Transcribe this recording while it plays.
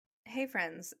Hey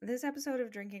friends, this episode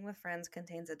of Drinking with Friends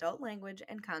contains adult language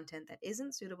and content that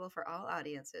isn't suitable for all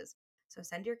audiences. So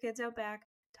send your kids out back,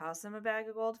 toss them a bag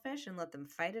of goldfish, and let them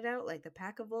fight it out like the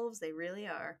pack of wolves they really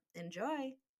are.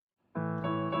 Enjoy!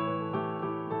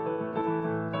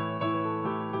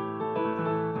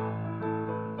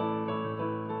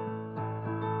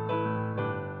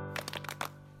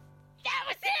 That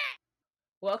was it!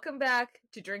 Welcome back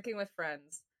to Drinking with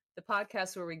Friends, the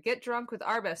podcast where we get drunk with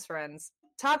our best friends,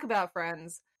 talk about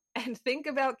friends, and think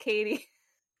about Katie.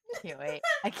 I can't wait.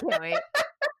 I can't wait.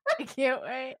 I can't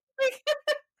wait.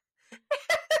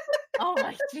 Oh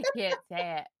my, she can't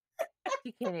say it.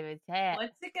 She can't even say it.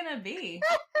 What's it gonna be?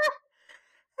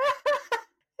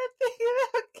 Think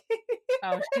about Katie.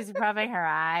 Oh, she's rubbing her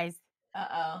eyes.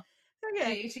 Uh-oh.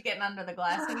 Okay. You should get under the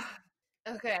glasses.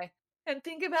 Okay. And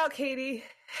think about Katie.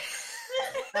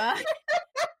 Uh,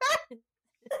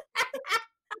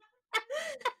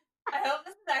 I hope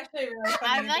this is actually really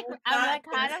funny. I'm like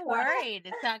kind of worried.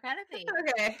 It's not gonna be.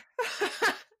 Okay.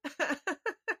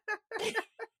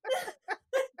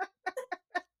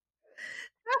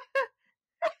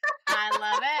 I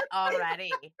love it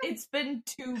already. It's been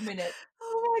 2 minutes.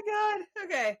 Oh my god.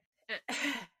 Okay.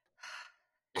 And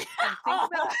think Oh,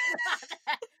 about-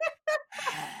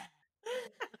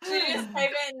 Should you just type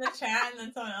it in the chat and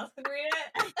then someone else can read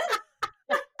it?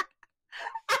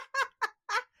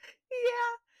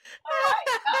 Yeah. Oh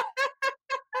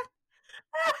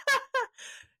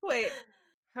Wait.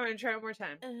 I'm gonna try one more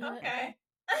time. my god. Okay.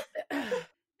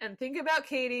 And think about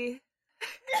Katie.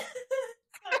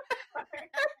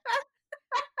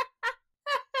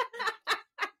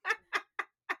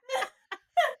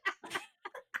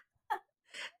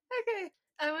 Okay,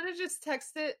 I'm gonna just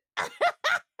text it to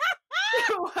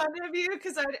one of you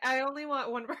because I only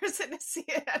want one person to see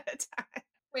it at a time.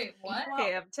 Wait, what?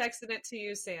 Okay, I'm texting it to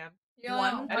you, Sam. You only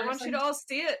I want don't want you to all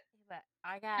see it but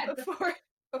I got.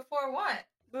 Before what?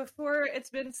 before it's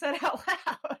been said out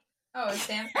loud. Oh, is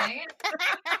Sam saying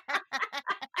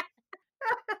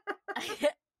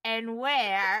it? And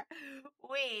where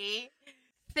we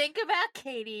think about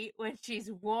Katie when she's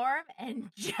warm and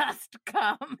just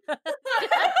come.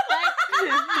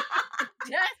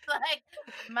 just like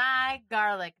my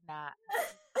garlic knot.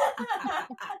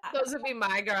 Those would be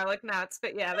my garlic knots,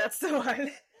 but yeah, that's the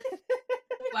one.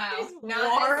 Wow. She's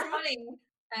Not warm. as funny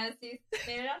as you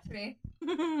made it out to be.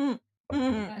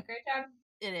 Great job.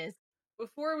 It is.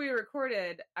 Before we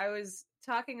recorded, I was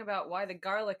talking about why the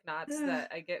garlic knots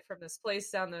that I get from this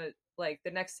place down the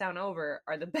next town over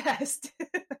are the best.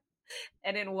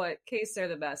 And in what case they're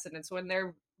the best. And it's when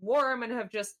they're warm and have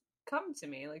just come to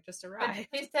me, like just But arrived.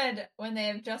 she said when they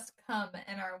have just come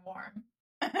and are warm.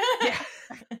 Yeah.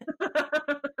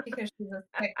 Because she's a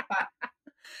sick fuck.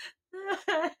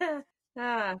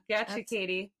 Gotcha, That's-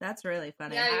 Katie. That's really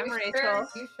funny. Yeah, I'm you Rachel.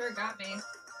 You sure got me.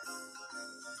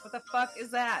 What the fuck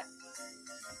is that?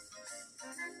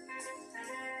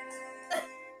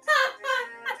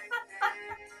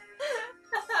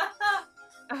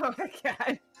 Oh my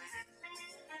god.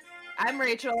 I'm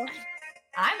Rachel.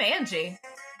 I'm Angie.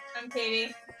 I'm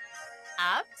Katie.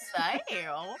 I'm Sam.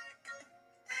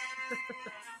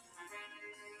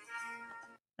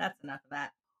 That's enough of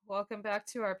that. Welcome back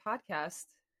to our podcast.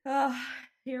 Oh,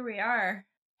 here we are.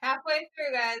 Halfway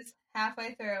through, guys.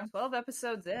 Halfway through. 12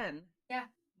 episodes in.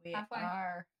 We Halfway.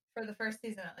 are. For the first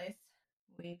season, at least.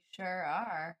 We sure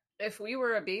are. If we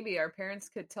were a baby, our parents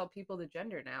could tell people the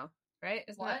gender now, right?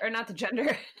 Isn't What? that, or not the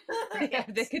gender. Yeah,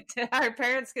 they could. Our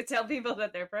parents could tell people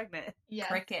that they're pregnant. Yes.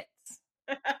 Crickets.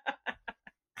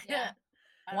 Yeah.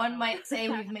 One might say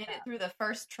we've made it through the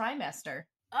first trimester.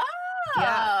 Oh,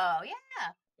 Yeah. yeah.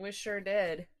 We sure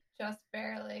did. Just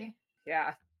barely.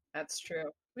 Yeah, that's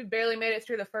true. We barely made it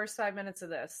through the first 5 minutes of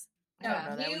this. I don't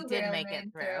know that we you did barely make it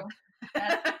made through.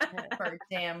 For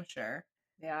damn sure.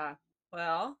 Yeah.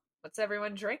 Well, what's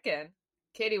everyone drinking?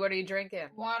 Katie, what are you drinking?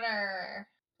 Water.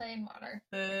 Plain water.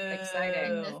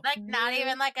 Exciting. Boo. Like not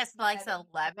even like a slice of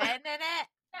lemon in it.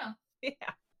 No, Yeah.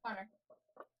 water.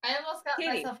 I almost got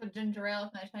Katie. myself a ginger ale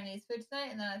with my Chinese food tonight,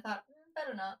 and then I thought,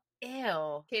 better not.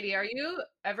 Ew. Katie, are you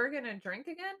ever gonna drink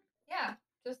again? Yeah,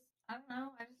 just, I don't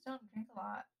know. I just don't drink a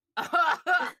lot.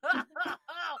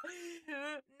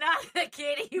 Not the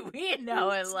Kitty we know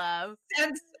and love.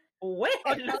 Since when?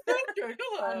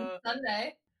 On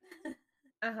Sunday.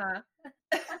 Uh-huh.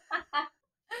 I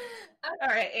All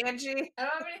right, Angie. don't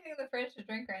have anything in the fridge to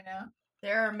drink right now.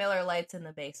 There are Miller Lights in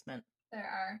the basement. There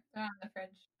are. They're not in the fridge.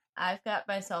 I've got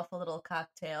myself a little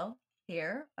cocktail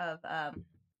here of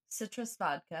citrus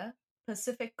vodka,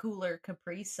 Pacific Cooler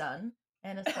Capri Sun,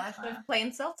 and a splash of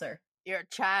plain seltzer. You're a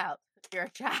child. You're a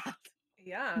child.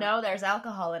 Yeah. No, there's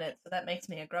alcohol in it, so that makes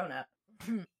me a grown-up. That's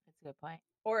a good point.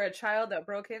 Or a child that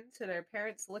broke into their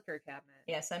parents' liquor cabinet.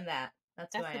 Yes, I'm that.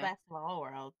 That's who That's I the am. best of all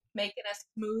worlds. Making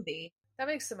a smoothie. That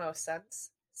makes the most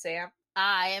sense. Sam?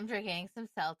 I am drinking some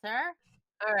seltzer.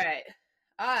 All right.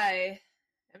 I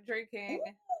am drinking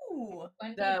Ooh.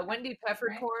 the Wendy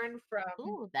Peppercorn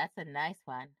Ooh, that's a nice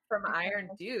one. from Iron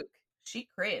Duke. She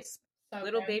crisp. So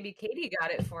Little good. baby Katie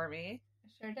got it for me,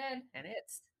 I sure did. and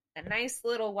it's a nice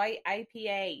little white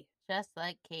IPA. Just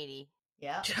like Katie.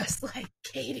 Yeah. Just like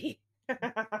Katie.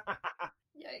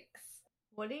 Yikes.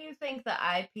 What do you think the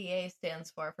IPA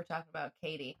stands for if we're talking about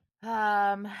Katie?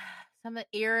 Some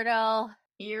irritable.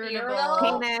 Irritable.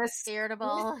 Penis.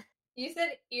 Irritable. You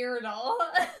said irritable.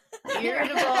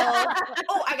 Irritable.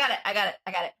 Oh, I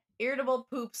got it. Irritable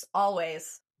poops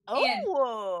always. And-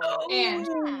 Oh. and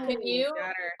can you,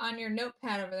 Got her. on your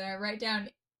notepad over there, write down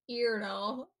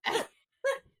irritable?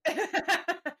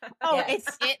 Oh, Yes.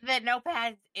 the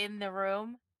notepad's in the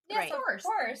room. Yes, Great. of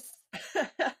course.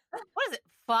 What does it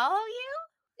follow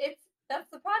you? That's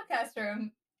the podcast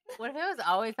room. What if it was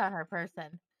always on her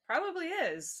person? Probably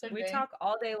is. Should We be. talk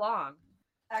all day long.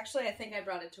 Actually, I think I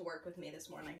brought it to work with me this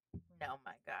morning. Oh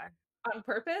my god. On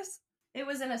purpose? It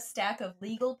was in a stack of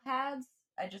legal pads.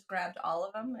 I just grabbed all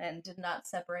of them and did not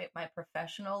separate my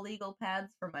professional legal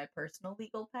pads from my personal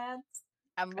legal pads.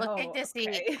 I'm looking Oh, to see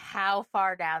okay. how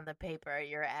far down the paper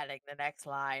you're adding the next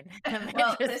line.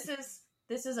 Well,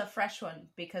 this is a fresh one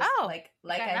because Oh, like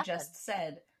got I nothing. just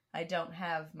said, I don't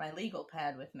have my legal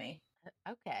pad with me.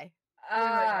 Okay.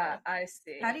 Ah, I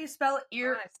see. How do you spell I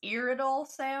see. irritable,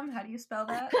 Sam? How do you spell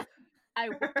that?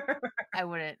 I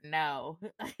wouldn't know.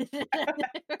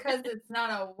 Because it's not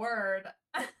a word.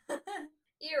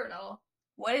 Irritable.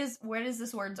 Where is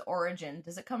this word's origin?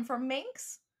 Does it come from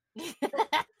minks?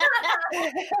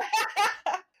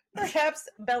 Perhaps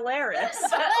Belarus.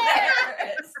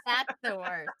 That's the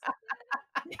worst.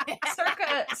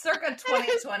 circa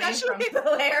 2020 from Especially-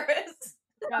 Belarus.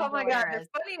 Oh my god, the Belarus.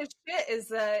 funniest shit is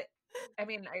that, I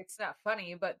mean, it's not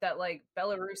funny, but that like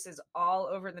Belarus is all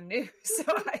over the news, so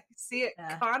I see it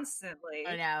Yeah. constantly,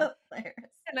 I know.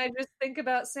 and I just think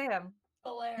about Sam.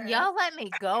 Hilarious. Y'all let me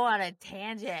go on a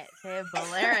tangent to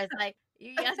Belarus. Like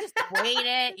y'all just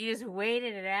waited. You just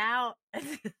waited it out.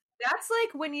 That's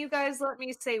like when you guys let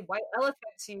me say white elephant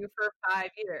to you for 5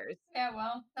 years. Yeah,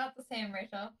 well, not the same,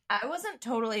 Rachel. I wasn't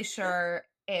totally sure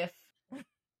if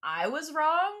I was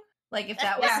wrong. Like if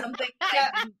that was Yeah. something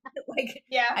Yeah. I didn't, like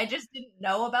Yeah. I just didn't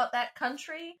know about that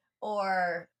country,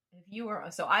 or if you were.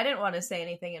 So I didn't want to say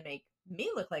anything and make me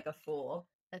look like a fool.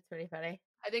 That's pretty funny.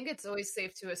 I think it's always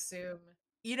safe to assume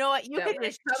You know what? You that can when it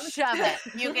just comes shove to- it.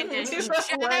 You can just to shove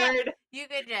a it. word, You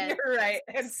can just you're right,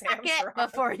 and suck Sam's it wrong.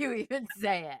 before you even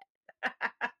say it.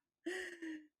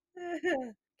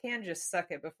 Can just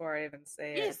suck it before I even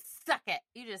say You it. just suck it.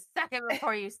 You just suck it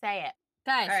before you say it.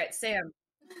 Guys, All right, Sam.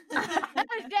 what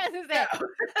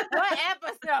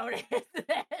episode is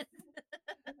this?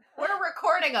 We're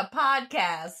recording a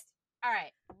podcast. All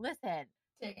right, listen.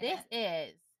 Taking This it.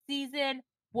 is season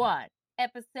 1,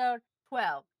 episode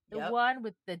 12. The Yep. one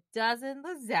with the dozen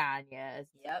lasagnas.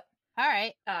 Yep. All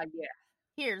right, Yeah.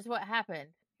 here's what happened.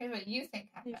 Here's what you think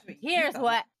happened. Here's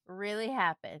what really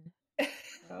happened.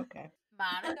 Okay.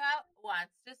 Monica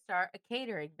wants to start a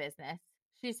catering business.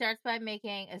 She starts by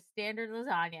making a standard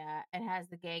lasagna and has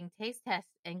the gang taste test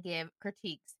and give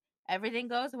critiques. Everything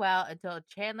goes well until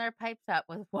Chandler pipes up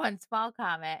with one small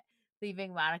comment,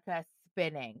 leaving Monica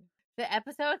spinning. The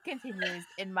episode continues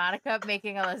in Monica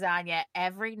making a lasagna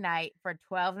every night for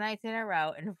 12 nights in a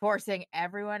row and forcing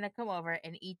everyone to come over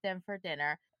and eat them for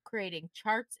dinner, creating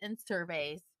charts and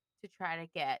surveys to try to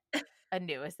get a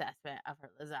new assessment of her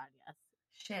lasagnas.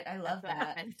 Shit, I love That's what that.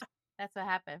 happened. That's what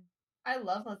happened. I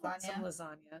love Some lasagna.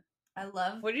 lasagna. I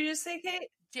love. What did you just say, Kate?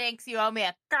 Jinx, you owe me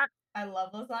a kirk. I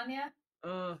love lasagna.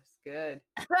 Oh, it's good.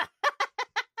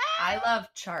 I love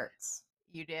charts.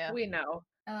 You do. We know.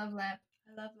 I love lamp.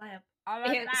 I love lamp. I love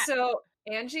And that. so,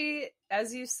 Angie,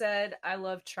 as you said, I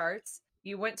love charts.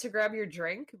 You went to grab your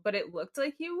drink, but it looked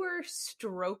like you were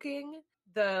stroking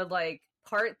the like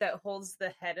part that holds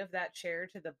the head of that chair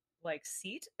to the like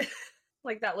seat,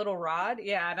 like that little rod.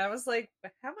 Yeah, and I was like,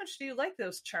 how much do you like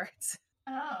those charts?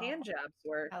 Oh. Hand jobs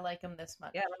work. I like them this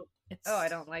much. Yeah. It's, Oh, I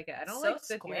don't like it. I don't so like that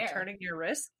you're square. turning your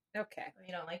wrist. Okay.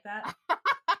 You don't like that?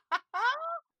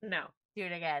 No. Do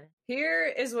it again. Here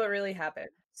is what really happened.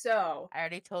 So, I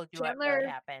already told you what Chandler- really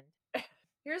happened.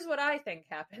 here's what I think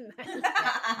happened.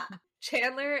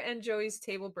 Chandler and Joey's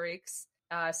table breaks.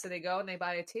 So they go and they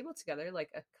buy a table together, like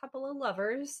a couple of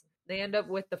lovers. They end up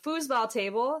with the foosball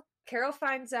table. Carol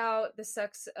finds out the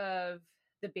sex of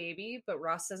the baby, but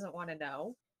Ross doesn't want to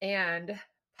know. And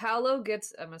Paolo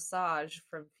gets a massage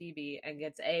from Phoebe and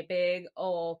gets a big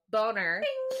old boner.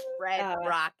 Red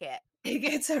rocket. He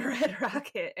gets a red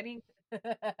rocket and he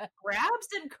grabs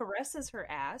and caresses her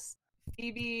ass.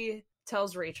 Phoebe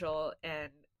tells Rachel, and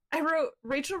I wrote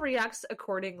Rachel reacts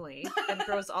accordingly and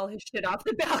throws all his shit off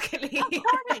the balcony.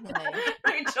 Accordingly.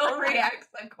 Rachel reacts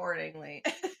accordingly.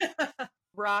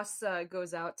 Ross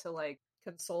goes out to like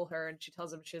console her, and she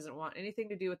tells him she doesn't want anything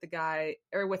to do with the guy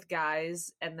or with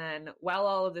guys. And then while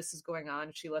all of this is going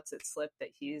on, she lets it slip that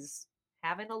he's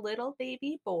having a little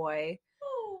baby boy.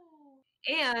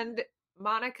 And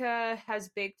Monica has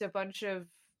baked a bunch of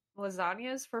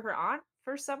lasagnas for her aunt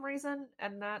for some reason,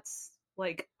 and that's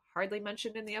like hardly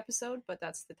mentioned in the episode, but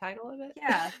that's the title of it.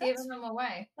 Yeah, Giving them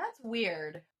away. that's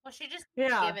weird. Well, she just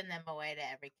Yeah. giving them away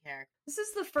to every character. This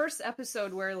is the first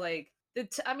episode where like the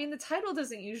title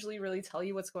doesn't usually really tell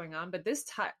you what's going on, but this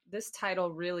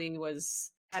title really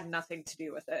had nothing to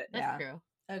do with it. That's Yeah. true.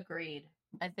 Agreed.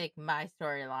 I think my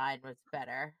storyline was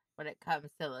better when it comes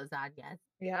to lasagnas.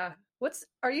 Yeah.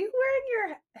 Are you wearing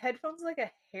your headphones like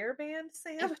a hairband,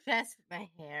 Sam? It's just my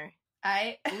hair.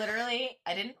 I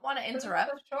didn't want to This is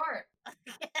interrupt. so short.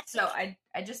 So I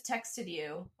just texted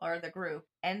you or the group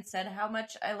and said how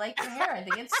much I like your hair. I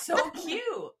think it's so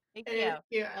cute. Thank It you. is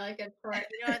cute. I like it short.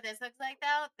 You know what this looks like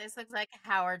though? This looks like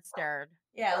Howard Stern.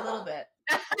 Yeah, a little bit.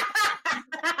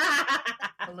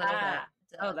 A little bit.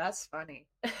 Oh, that's funny.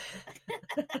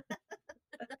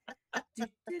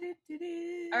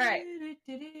 All right.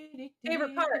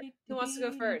 Favorite part? Who wants to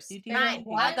go first? Mine.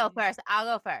 What? I'll go first. I'll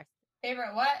go first.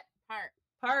 Favorite what? Part.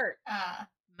 Part.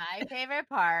 My favorite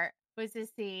part was the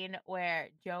scene where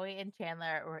Joey and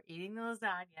Chandler were eating the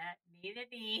lasagna, knee to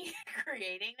knee,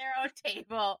 creating their own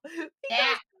table.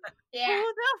 Yeah. Because Yeah.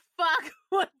 who the fuck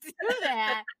would do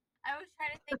that? I was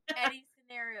trying to think any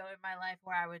scenario in my life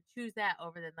where I would choose that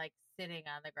over than like sitting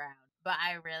on the ground. But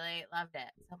I really loved it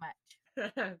so much.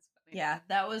 That's funny. Yeah,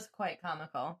 that was quite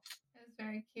comical. It was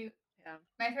very cute. Yeah.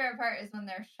 My favorite part is when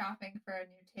they're shopping for a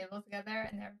new table together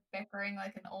and they're bickering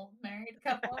like an old married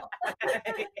couple.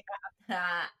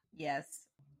 Yes.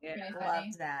 Yeah. Really funny.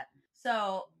 Loved that.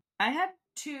 So I had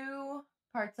two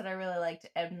parts that I really liked,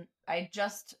 and I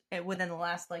just within the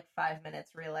last like 5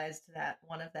 minutes realized that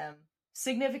one of them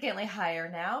significantly higher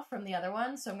now from the other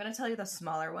one. So I'm going to tell you the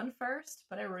smaller one first,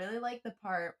 but I really like the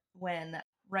part when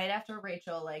right after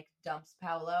Rachel like dumps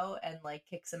Paolo and like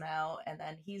kicks him out, and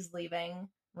then he's leaving.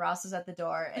 Ross is at the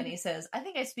door and he says, "I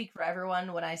think I speak for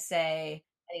everyone when I say,"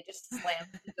 and he just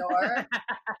slams the door.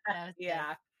 That was good.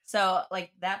 Yeah. So,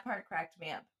 like, that part cracked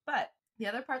me up. But the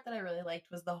other part that I really liked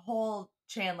was the whole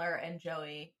Chandler and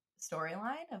Joey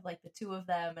storyline of, like, the two of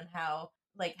them and how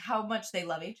much they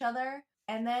love each other.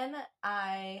 And then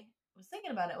I was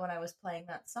thinking about it when I was playing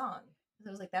that song. I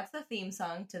was like, that's the theme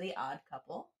song to The Odd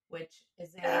Couple, which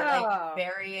is a, Oh. like,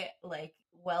 very, like,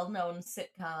 well-known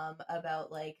sitcom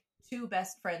about, like, two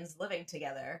best friends living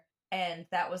together. And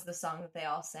that was the song that they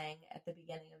all sang at the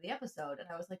beginning of the episode. And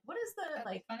I was like, what is the, That's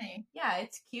like, funny. yeah,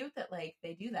 it's cute that like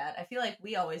they do that. I feel like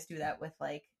we always do that with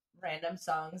like random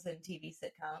songs in TV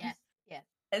sitcoms. Yes, yes.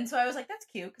 And so I was like, that's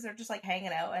cute because they're just like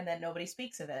hanging out and then nobody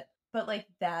speaks of it. But like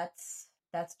that's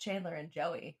Chandler and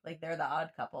Joey. Like they're the odd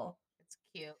couple. It's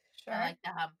cute. Sure. I like the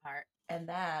hum part. And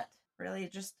that really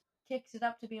just kicks it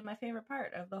up to be my favorite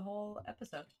part of the whole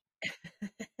episode.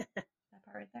 That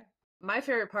part right there. My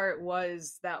favorite part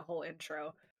was that whole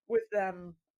intro with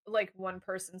them, like one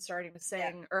person starting to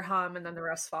sing or hum and then the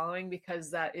rest following,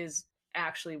 because that is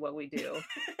actually what we do.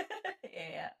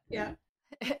 Yeah.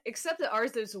 Except that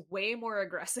ours is way more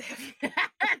aggressive.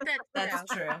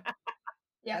 That's true.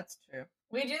 Yeah. That's true.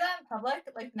 We do that in public,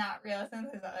 like not realizing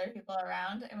there's other people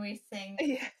around, and we sing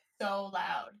Yeah. so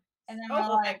loud. And then Oh we're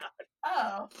my like,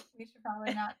 oh, we should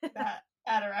probably not do that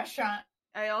at a restaurant.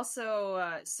 I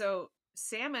also, so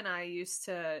Sam and I used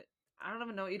to, I don't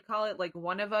even know what you'd call it, like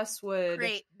one of us would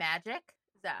Create magic.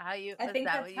 Is that how you? I is think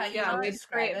that that's what how you Yeah, would we'd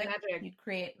describe create it. magic. You'd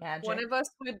create magic. one of us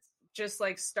would just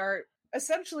like start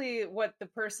essentially what the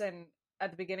person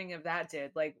at the beginning of that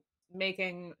did, like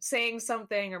saying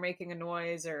something or making a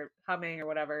noise or humming or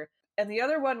whatever. And the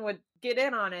other one would get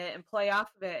in on it and play off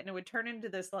of it. And it would turn into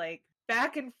this like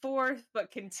back and forth,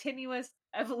 but continuous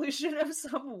evolution of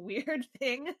some weird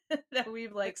thing that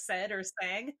we've like said or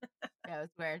sang. Yeah, it was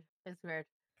weird. It's weird.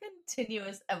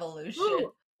 Continuous evolution.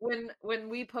 Ooh, when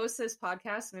we post this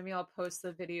podcast, maybe I'll post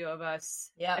the video of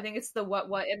us. Yeah. I think it's the what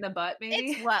in the butt,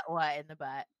 maybe. It's what in the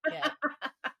butt. Yeah,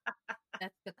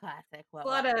 that's the classic. a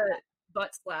lot of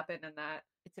butt slapping in that.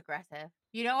 It's aggressive.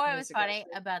 You know what It was is funny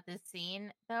aggressive. about this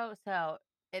scene though? So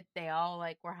they all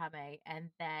like were humming, and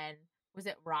then was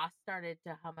it Ross started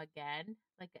to hum again,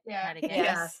 like Yeah. try to get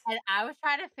Yes. and I was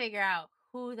trying to figure out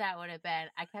who that would have been.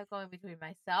 I kept going between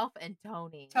myself and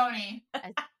Tony. Tony.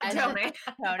 As Tony.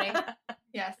 Tony.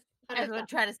 Yes. I would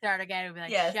try to start again and be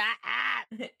like, Yes. shut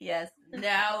up. Yes.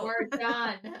 No. We're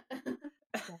done.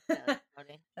 That's silly,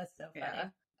 Tony. That's so funny. Yeah.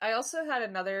 I also had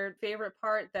another favorite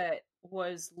part that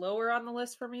was lower on the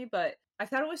list for me, but I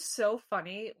thought it was so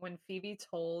funny when Phoebe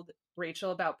told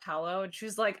Rachel about Paolo and she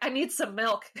was like, I need some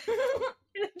milk.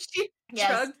 And she Yes.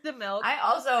 chugged the milk I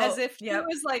also as if she yep.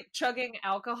 was like chugging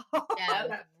alcohol. Yeah, that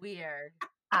was weird.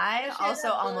 I She had also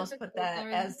that almost delicious put that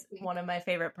Blueberry as cookie. one of my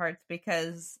favorite parts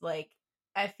because, like,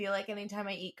 I feel like anytime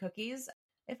I eat cookies,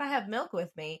 if I have milk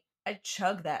with me, I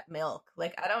chug that milk.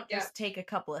 Like, I don't just take a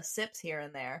couple of sips here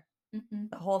and there. Mhm.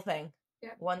 The whole thing.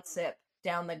 Yeah. One sip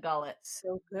down the gullet.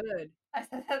 So good. I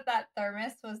said that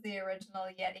thermos was the original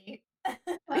Yeti.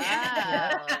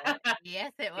 Oh,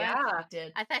 yes, it was. Yeah. I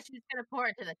did. I thought she was going to pour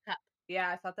into the cup. Yeah,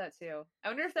 I thought that too. I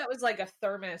wonder if that was like a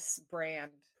thermos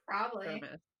brand Probably.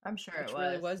 thermos, I'm sure which it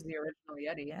really was the original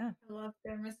Yeti. Yeah. I love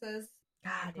thermoses.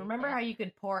 God, do remember too. how you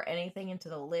could pour anything into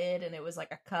the lid and it was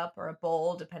like a cup or a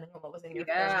bowl depending on what was in your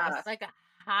Yeah. thermos? Like a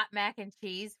hot mac and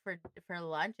cheese for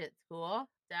lunch at school.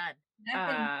 Done. Mac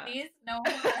Uh, and cheese? No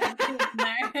mac and cheese in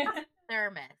there.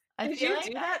 Thermos. I Did feel you like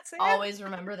do I that, Sam? always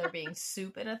remember there being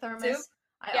soup in a thermos. Soup?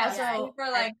 I Yeah, also soup or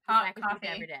like I hot have mac and cheese coffee.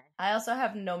 every day. I also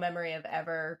have no memory of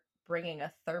ever bringing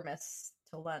a thermos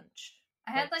to lunch.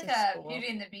 I had like to a school. Beauty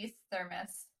and the Beast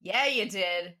thermos. Yeah, you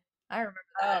did. I remember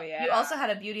that. Oh, yeah. You also had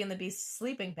a Beauty and the Beast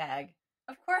sleeping bag.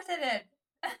 Of course I did.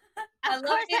 I Of love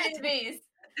course Beauty I and the did. Beast.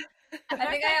 Of I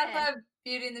think course I also did. have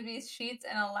Beauty and the Beast sheets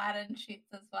and Aladdin sheets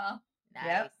as well. Nice.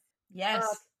 Yep.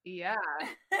 Yes. Yeah.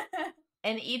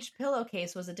 And each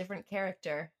pillowcase was a different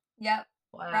character. Yep.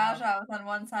 Wow. Raja was on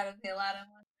one side of the Aladdin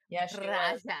one. Yeah, she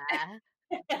was. Raja.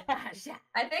 Raja.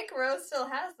 I think Rose still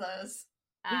has those.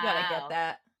 We gotta Ow. get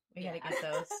that. We gotta Yeah. get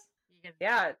those. You can-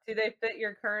 Yeah. Do they fit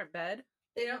your current bed?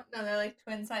 They don't know, they're like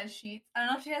twin size sheets. I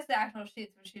don't know if she has the actual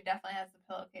sheets, but she definitely has the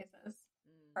pillowcases.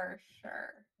 For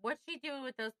sure. What's she doing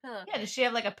with those pillows? Yeah, does she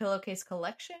have like a pillowcase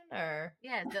collection or?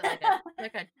 Yeah, is it like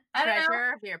a I don't know.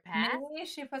 treasure of your past? Maybe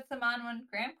she puts them on when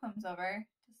Graham comes over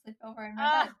to sleep over in Oh,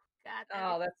 my bed.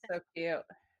 God. Oh, that's so cute.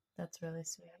 That's really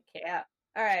sweet. Yeah.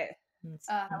 All right.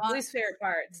 I want, Least favorite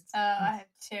parts. I have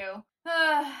two.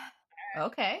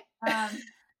 Okay. Um,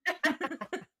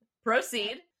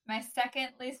 Proceed. my second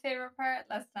least favorite part,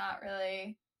 that's not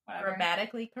really whatever.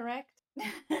 Grammatically correct.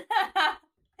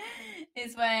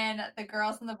 Is when the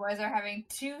girls and the boys are having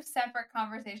two separate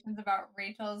conversations about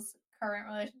Rachel's current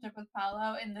relationship with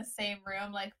Paolo in the same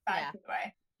room, like 5 Yeah. feet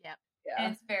away. Yeah.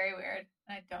 And it's very weird.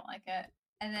 And I don't like it.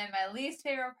 And then my least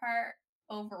favorite part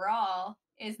overall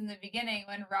is in the beginning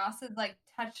when Ross is like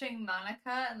touching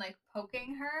Monica and like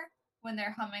poking her when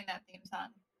they're humming that theme song.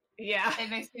 Yeah. It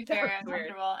makes me That very was weird.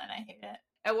 uncomfortable and I hate it.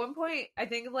 At one point, I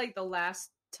think like the last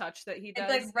touch that he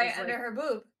does It's like right is, under her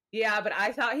boob. Yeah, but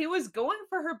I thought he was going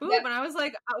for her boob, Yep. and I was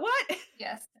like, "What?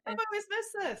 Yes. How have I always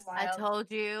missed this?" Wow. I Wild.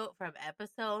 told you from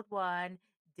episode 1,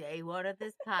 day 1 of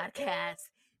this podcast,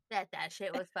 that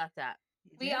shit was fucked up.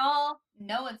 We all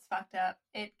know it's fucked up.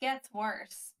 It gets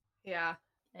worse. Yeah.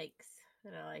 Yikes.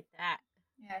 I don't like that.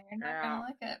 Yeah, you're not Yeah. gonna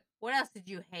like it. What else did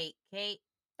you hate, Kate?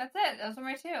 That's it. Those are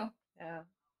my two. Yeah.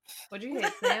 What'd you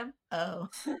hate, Sam? Oh.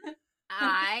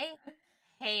 I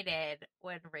hated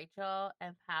when Rachel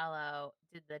and Paolo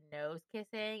did the nose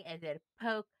kissing and did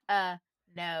poke a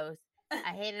nose.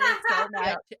 I hated it so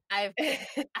much. I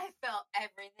felt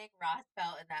everything Ross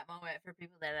felt in that moment for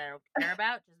people that I don't care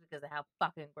about just because of how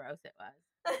fucking gross it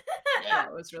was. Yeah,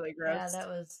 it was really Yeah, gross. that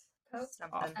was Poke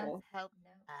something. awful. Help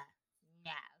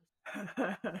No.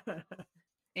 no.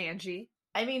 Angie.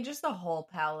 I mean, just the whole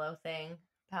Paolo thing.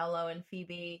 Paolo and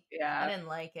Phoebe. I Yeah. didn't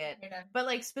like it. You're done. But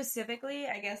like specifically,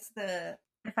 I guess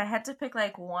if I had to pick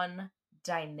like one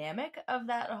dynamic of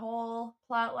that whole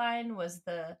plot line was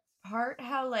the part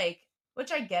how like,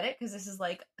 which I get it because this is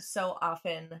like so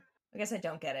often, I guess I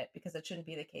don't get it because it shouldn't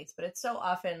be the case, but it's so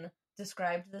often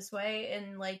described this way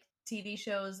in like TV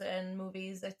shows and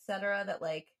movies, etc. that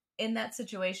like in that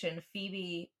situation,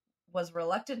 Phoebe was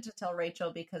reluctant to tell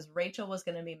Rachel because Rachel was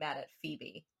going to be mad at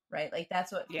Phoebe, right? Like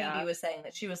that's what Yeah. Phoebe was saying,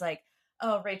 that she was like,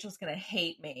 oh, Rachel's going to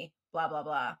hate me, blah, blah,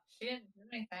 blah. She didn't do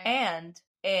anything. And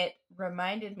it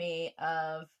reminded me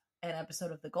of an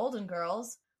episode of The Golden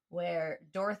Girls where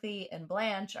Dorothy and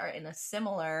Blanche are in a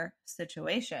similar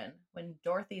situation when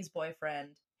Dorothy's boyfriend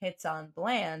hits on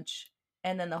Blanche.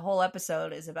 And then the whole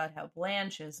episode is about how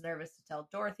Blanche is nervous to tell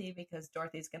Dorothy because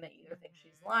Dorothy's going to either think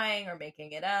she's lying or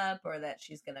making it up or that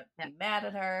she's going to be mad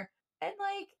at her. And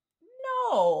like,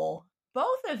 no,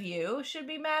 both of you should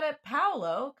be mad at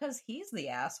Paolo because he's the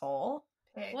asshole.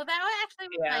 Pig. Well, that one actually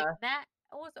was Yeah. like that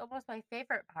was almost my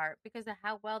favorite part because of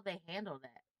how well they handled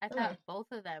it. I thought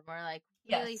both of them were like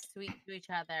really Yes. sweet to each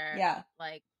other. Yeah.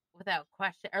 Like without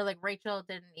question, or like Rachel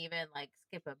didn't even like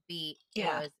skip a beat.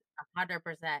 Yeah. It was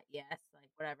 100% yes, like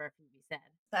whatever Phoebe said.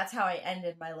 That's how I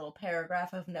ended my little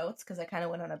paragraph of notes because I kind of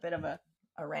went on a bit of a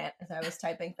rant as I was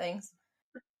typing things.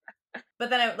 But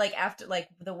then I like after like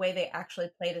the way they actually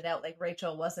played it out, like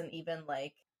Rachel wasn't even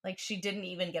like she didn't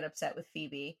even get upset with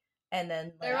Phoebe, and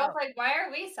then They're both like, why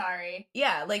are we sorry?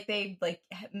 yeah, like they like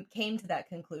came to that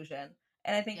conclusion,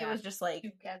 and I think it Yeah. was just like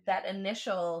Together. that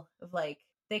initial of like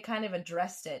they kind of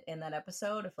addressed it in that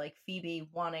episode of like Phoebe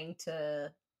wanting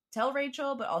to tell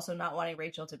Rachel, but also not wanting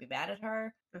Rachel to be mad at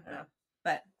her.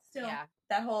 But still, Yeah.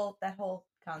 that whole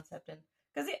concept, and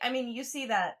because I mean, you see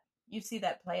that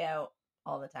play out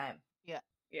all the time.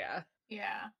 Yeah.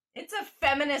 Yeah. It's a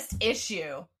feminist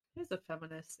issue. It is a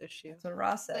feminist issue. That's what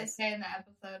Ross They says. say in the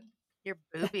episode. Your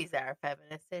boobies are a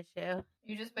feminist issue.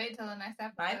 You just wait till the next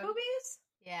episode. My boobies?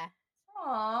 Yeah.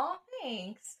 Aw,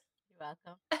 thanks. You're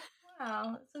welcome.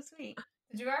 Wow, that's so sweet.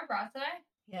 Did you wear a bra today?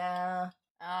 Yeah.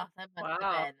 Oh, that must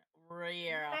Wow. have been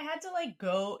real. I had to like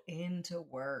go into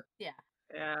work.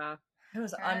 Yeah. It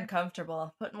was Sure.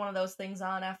 uncomfortable. Putting one of those things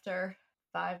on after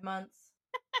 5 months.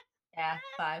 Yeah,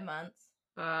 5 months.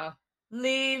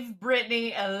 Leave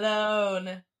Brittany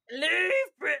alone. Leave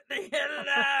Brittany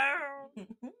alone.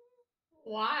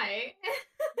 Why?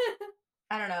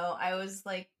 I don't know. I was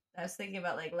thinking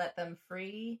about like let them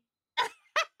free.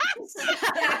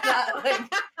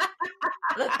 Like,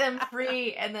 let them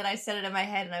free, and then I said it in my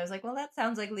head, and I was like, well, that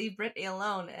sounds like leave Brittany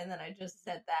alone, and then I just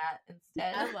said that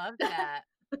instead. I love that.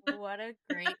 What a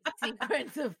great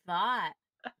sequence of thought.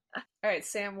 All right,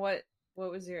 Sam, what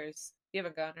was yours? You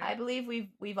haven't gone, right? I believe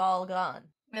we've all gone.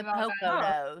 The We've all Poco gone.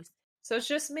 knows. So it's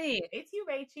just me. It's you,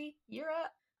 Rachie. You're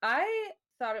up. I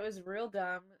thought it was real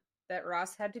dumb that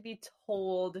Ross had to be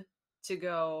told to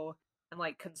go and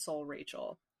like console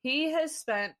Rachel. He has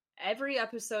spent every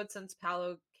episode since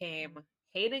Paolo came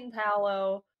hating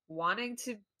Paolo, wanting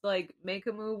to like make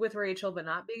a move with Rachel but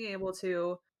not being able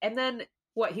to. And then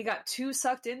what, he got too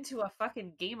sucked into a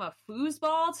fucking game of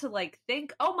foosball to like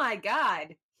think, oh my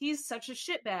god, he's such a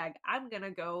shitbag. I'm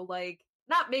gonna go like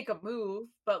not make a move,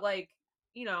 but like,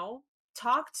 you know,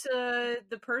 talk to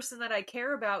the person that I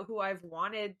care about who I've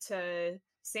wanted to.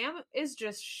 Sam is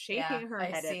just shaking her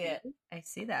head see at it. me. I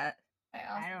see that.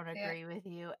 I don't agree with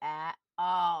you at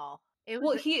all. It was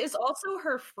Well, he is also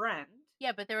her friend.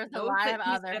 yeah, but there was a knows lot that of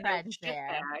he's other been a friends there.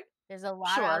 shitbag. There's a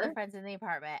lot of other Sure. friends in the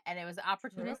apartment, and it was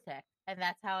opportunistic, and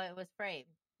that's how it was framed.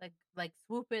 Like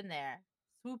swoop in there.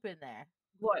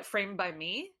 What, framed by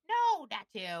me? No, not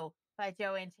you. By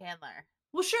Joey and Chandler.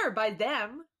 Well, sure, by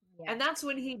them. Yeah. And that's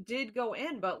when he did go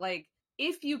in. But like,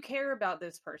 if you care about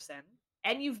this person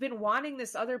and you've been wanting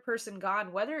this other person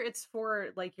gone, whether it's for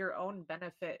like your own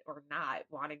benefit or not,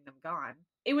 wanting them gone,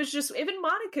 it was just, even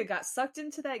Monica got sucked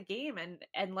into that game,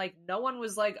 and like no one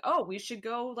was like, oh, we should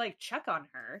go like check on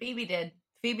her. Phoebe did.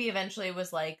 Phoebe eventually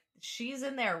was like, she's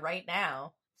in there right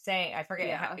now, saying, I forget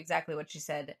Yeah. exactly what she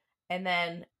said. And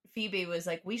then Phoebe was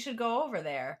like, we should go over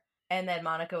there. And then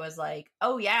Monica was like,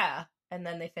 oh yeah. And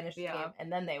then they finished the Yeah. game,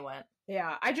 and then they went.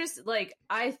 Yeah, I just like,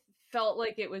 I felt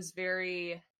like it was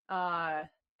very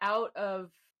out of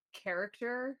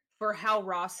character for how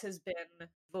Ross has been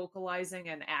vocalizing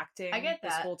and acting I get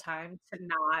this that. whole time to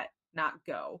not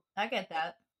go. I get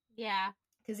that. Yeah.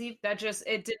 Because That just,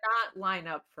 it did not line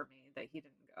up for me that he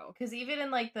didn't go. even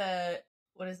in like the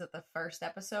first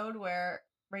episode where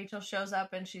Rachel shows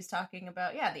up and she's talking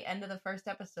about the end of the first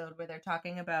episode where they're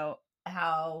talking about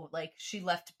how like she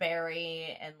left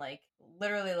Barry, and like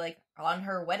literally like on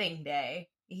her wedding day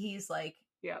he's like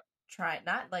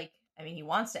he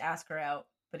wants to ask her out,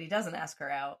 but he doesn't ask her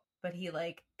out, but he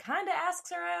like kind of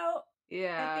asks her out at the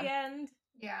Yeah. end.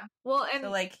 Yeah. Well, and So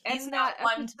like he's and not that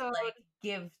one to episode- like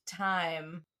give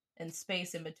time and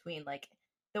space in between. Like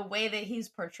the way that he's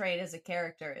portrayed as a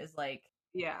character is like,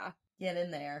 yeah. get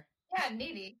in there, Yeah,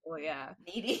 needy. Well, yeah.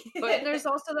 needy. But there's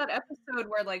also that episode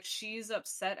where like she's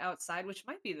upset outside, which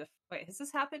might be wait, has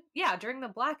this happened? Yeah, during the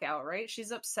blackout, right?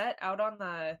 She's upset out on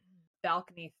the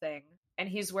balcony thing, and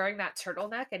he's wearing that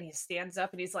turtleneck, and he stands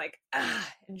up and he's like,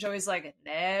 ah, and Joey's like,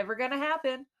 never gonna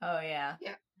happen, Oh yeah.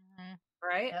 Mhm.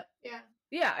 right? Yep. Yeah.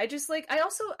 Yeah,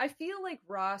 I feel like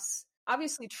Ross,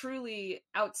 obviously truly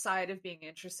outside of being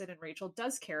interested in Rachel,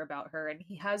 does care about her, and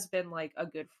he has been like a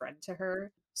good friend to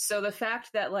her. So the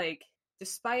fact that like,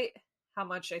 despite how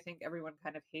much I think everyone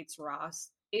kind of hates Ross,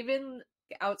 even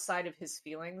outside of his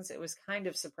feelings, it was kind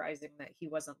of surprising that he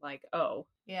wasn't like, oh,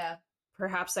 Yeah.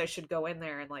 perhaps I should go in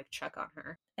there and like check on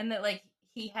her. And that like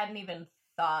he hadn't even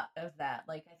thought of that.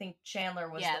 Like I think Chandler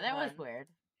was Yeah, the that one was weird.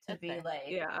 to That's be fair. like,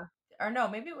 Yeah. or no,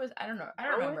 maybe it was, I don't know. I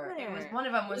don't Go in remember. It was there. one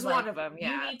of them It was was like, one of 'em, you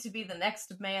yeah. need to be the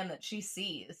next man that she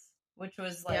sees, which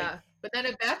was like, Yeah. But then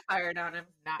it backfired on him.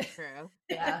 Not true.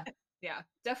 yeah. Yeah,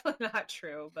 definitely not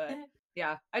true. But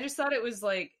yeah, I just thought it was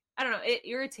like, I don't know, it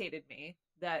irritated me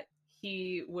that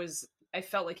I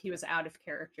felt like he was out of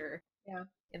character. Yeah,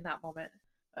 in that moment.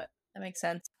 But That makes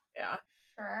sense. yeah.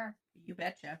 Sure. You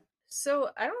betcha. So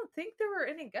I don't think there were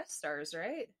any guest stars,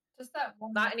 right? Just that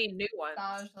one Not any new ones.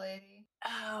 massage lady.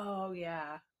 Oh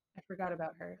yeah, I forgot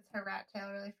about her. Her rat tail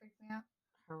really freaked me out.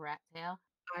 Her rat tail.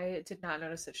 I did not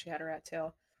notice that she had a rat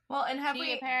tail. Well, and have She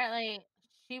we apparently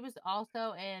she was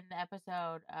also in the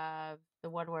episode of the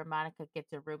one where Monica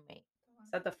gets a roommate.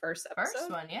 Is that the first episode?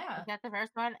 first one? Yeah. Is that the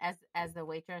first one? As the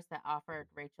waitress that offered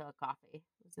Rachel a coffee. It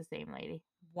was the same lady.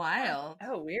 Wild.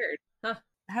 Oh, weird. Huh.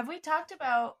 Have we talked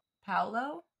about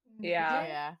Paolo?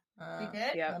 Yeah. Yeah. We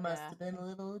did? Yeah. I must Yeah. have been a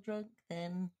little drunk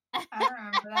then. I don't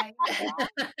remember that either.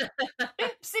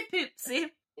 Oopsie poopsie.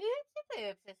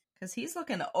 Because he's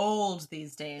looking old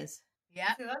these days.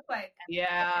 Yeah. He looked like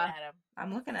Yeah.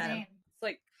 I'm looking at him. insane. It's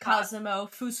like Cosimo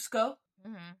Fusco.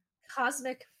 Mm-hmm.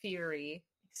 cosmic fury.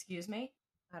 Excuse me?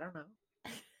 I don't know.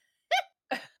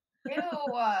 Ew.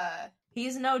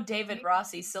 He's no David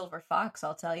Rossi Silver Fox,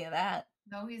 I'll tell you that.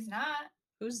 No, he's not.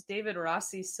 Who's David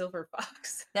Rossi Silver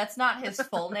Fox? That's not his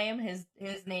full name. His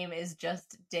name is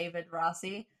just David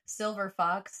Rossi. Silver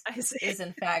Fox I see. is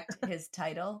in fact his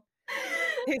title.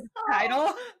 His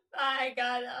title? Oh my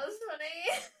god, that was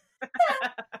funny.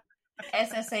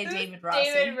 SSA Who's David Rossi.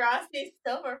 David Rossi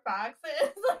Silver Fox.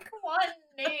 It's like one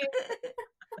name.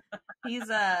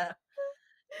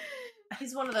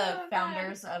 He's one of the Oh, God.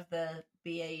 founders of the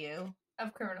BAU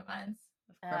Of Criminal Minds.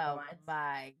 of Criminal Oh Minds.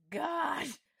 my god.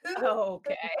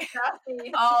 Okay.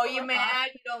 Rossi Oh, you Silver mad?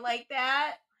 Fox. You don't like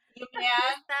that? You mad?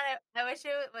 It's not I wish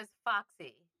it was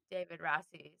Foxy. David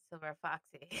Rossi, Silver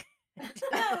Foxy.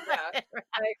 I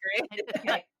agree.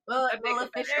 Okay. Well, That'd make we'll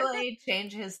it better. officially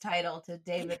change his title to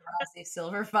David Rossi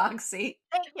Silver Foxy.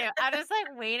 Thank you. I'm just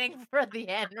like waiting for the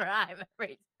end rhyme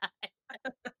every time.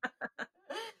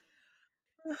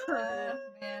 Oh,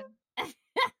 man.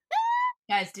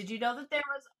 Guys, did you know that there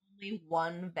was only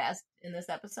one vest in this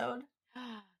episode?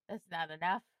 That's not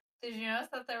enough. Did you notice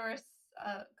that there were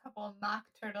a couple of mock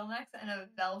turtlenecks and a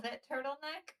velvet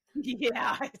turtleneck?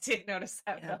 Yeah, I did notice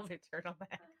that Yeah. velvet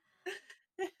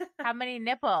turtleneck. How many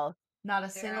nipples? Not a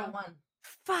single Zero. one.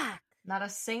 Fuck. Not a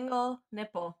single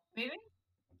nipple. Maybe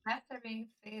after being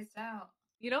phased out.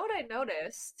 You know what I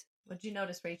noticed? What'd you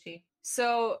notice, Rachie?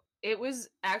 So it was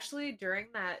actually during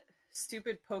that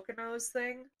stupid Poconos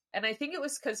thing. And I think it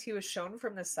was because he was shown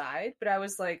from the side, but I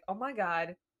was like, oh my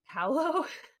god, Paolo?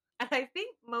 And I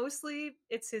think mostly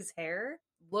it's his hair.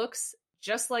 Looks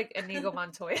just like Inigo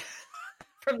Montoya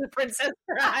from The Princess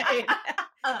Bride.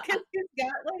 Because he's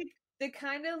got like the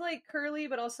kind of like curly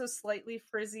but also slightly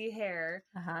frizzy hair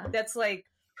Uh-huh. that's like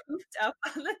poofed up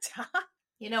on the top,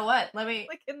 You know what? Let me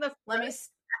like in the let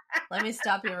me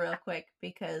stop you real quick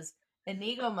because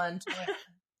Inigo Montoya,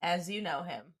 as you know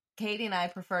him, Katie and I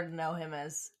prefer to know him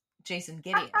as Jason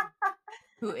Gideon,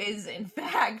 who is in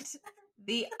fact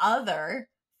the other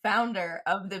founder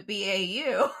of the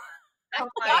BAU. I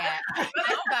can't. I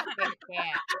fucking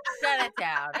can't. Shut it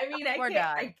down. I mean, We're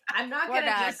done. I'm not We're gonna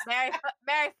done. just. Mary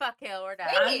fuck Hill. We're done.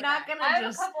 I'm not I gonna have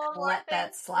just a couple more let that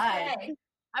things to slide. say.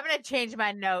 I'm gonna change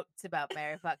my notes about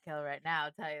Mary fuck Hill right now.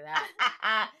 I'll tell you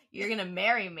that. You're gonna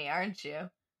marry me, aren't you?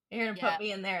 You're gonna Yeah. put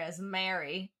me in there as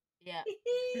Mary. Yeah.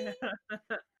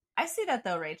 I see that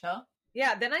though, Rachel.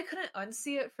 Yeah, then I couldn't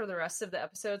unsee it for the rest of the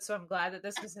episode, so I'm glad that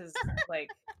this was his like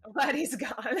I'm glad he's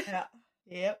gone. Yeah.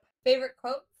 Yep. Favorite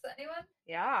quotes, anyone?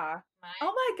 Yeah. Mine?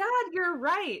 Oh my god, you're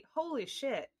right. Holy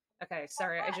shit. Okay,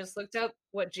 sorry. I just looked up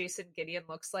what Jason Gideon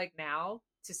looks like now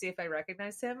to see if I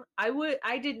recognized him.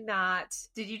 I did not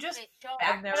Did you just Wait, show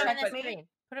fact put him in check the me? screen.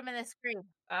 Put him in the screen.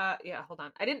 yeah, hold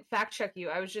on. I didn't fact check you.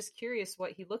 I was just curious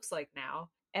what he looks like now.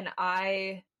 And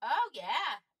I Oh yeah.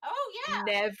 Oh yeah.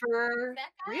 never That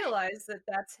guy. realized that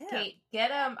that's him. Kate, get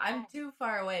him? I'm too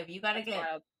far away. But you got to get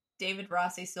Wild. David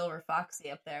Rossi Silver Foxy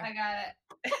up there. I got it.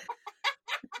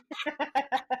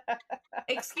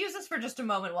 Excuse us for just a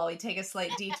moment while we take a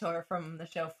slight detour from the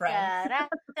show Friends.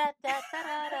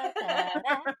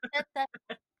 Da-da-da-da-da-da-da-da-da.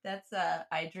 That's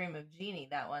I Dream of Jeannie.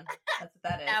 That one. That's what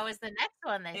that is. That was the next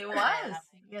one. They It said. was.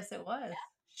 Yes, it was.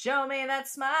 Show me that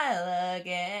smile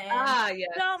again. Yeah.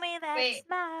 Show me that Wait.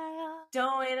 smile.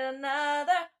 Don't wait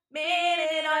another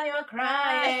minute on your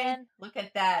crying. Look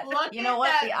at that. Look You know at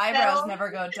what? that The eyebrows bell.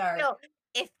 never go dark. No,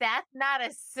 If that's not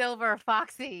a silver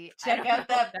foxy, I Check don't out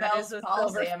know. that That Bell's is a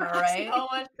palsy, silver am I fox. right? So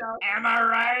much Bell's Am I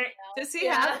right? Does he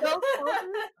Yeah. have Bell's palsy?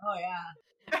 Oh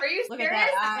yeah. Are you Look at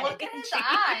serious? that eye. Look at his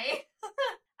eye.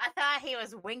 I thought he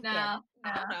was winking. No,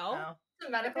 I don't know. No. It's a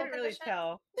I medical couldn't really condition.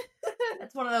 tell.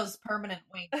 It's one of those permanent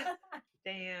winks.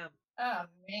 Damn. Oh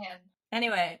man.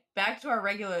 Anyway, back to our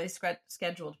regularly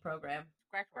scheduled program.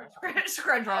 Scratch rolls.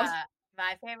 Scrunch rolls.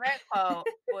 My favorite quote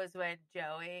was when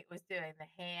Joey was doing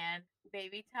the hand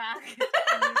baby talk. And he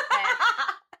said,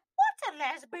 "What's a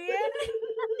lesbian?"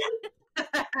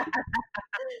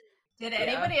 Did Yeah.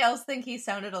 anybody else think he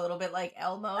sounded a little bit like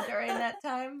Elmo during that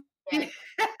time? Yeah.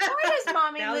 Why does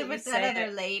mommy Now live that you with that say other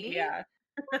it, lady? Yeah.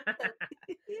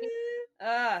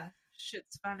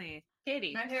 Shit's funny.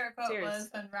 Katie. My favorite quote Cheers. was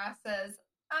when Ross says,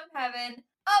 "I'm having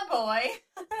a boy."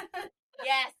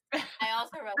 Yes, I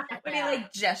also wrote that When he down.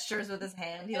 like gestures with his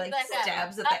hand, he It's like like a-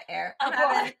 stabs at the air. a I'm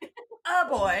having a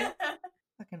boy.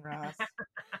 Fucking Ross.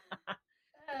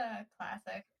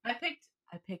 Classic. I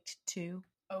picked two.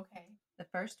 Okay. The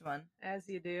first one, As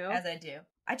you do. as I do.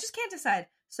 I just can't decide.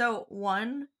 So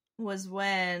one was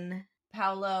when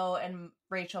Paolo and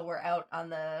Rachel were out on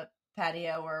the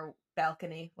patio or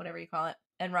balcony, whatever you call it.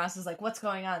 And Ross is like, "What's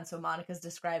going on?" So Monica's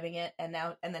describing it, and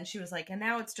then she was like, "And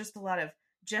now it's just a lot of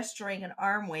gesturing and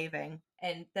arm waving."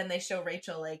 And then they show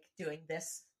Rachel like doing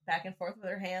this back and forth with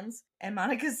her hands. And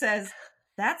Monica says,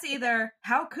 "That's either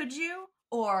how could you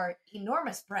or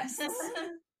enormous breasts."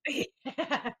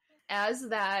 As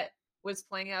that was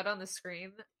playing out on the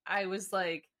screen, I was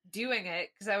like doing it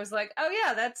because I was like, oh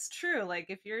yeah, that's true. Like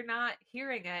if you're not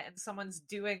hearing it and someone's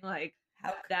doing like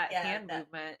How that yeah, hand that-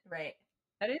 movement, Right.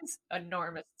 that is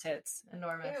enormous tits.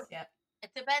 Enormous. Ew. Yep. It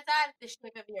depends on the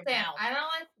shape of your Sam, mouth. I don't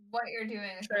like what you're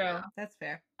doing with your True. mouth. That's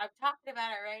fair. I'm talking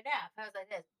about it right now. If I was like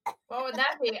this, What would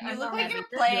that be? You look like you're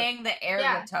Unhealthy. playing the air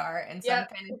Yeah. guitar in Yep.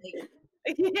 some kind of like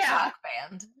Yeah, rock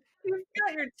band. you've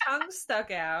got your tongue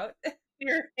stuck out.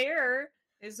 Your hair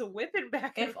is whipping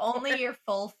back. If and only forth. your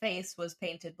full face was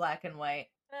painted black and white.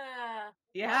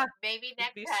 Yeah, maybe it'd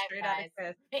next be time, straight out guys. of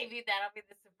Kiss. Maybe that'll be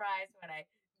the surprise when I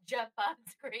jump on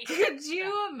screen. Could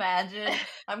you imagine?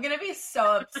 I'm gonna be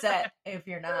so upset if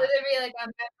you're Would not. it be like a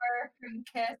member from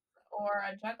Kiss or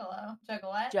a juggalo?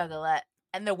 Juggalette? Juggalette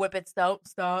and the whippets don't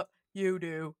stop. You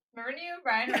do. Remember you and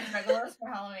Brian were juggalos for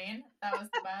Halloween? That was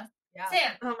the best. Yeah.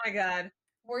 Sam, Oh my god.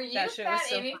 were you That shit was Fat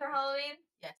so Amy for funny. Halloween?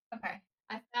 Yes. Okay.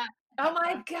 I thought. Oh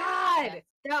my so. god. Yes.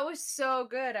 That was so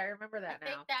good. I remember I that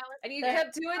think now. that was And you the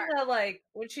kept doing part. the like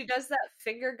when she does that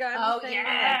finger gun Oh, thing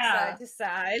yeah. like, side to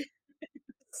side.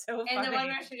 So And funny. the one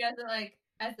where she does it like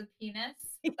as a penis.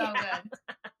 So Yeah. good.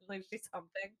 Like she's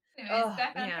something. Anyways, Oh,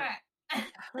 back on man. track. That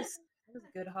was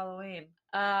a good Halloween.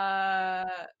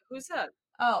 Who's up?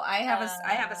 Oh, I have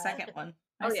a Uh, second one.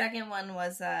 My oh, yeah. second one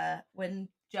was when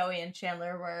Joey and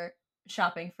Chandler were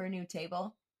shopping for a new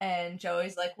table, and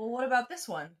Joey's like, "Well, what about this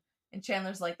one?" And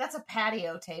Chandler's like, "That's a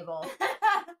patio table."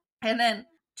 And then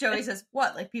Joey says,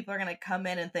 "What? Like people are gonna come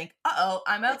in and think, oh,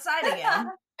 I'm outside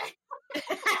again."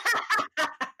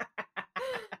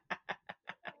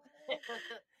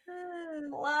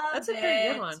 Loved That's a pretty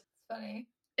it. good one. It's funny.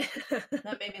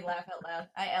 That made me laugh out loud.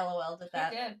 I LOL'd at She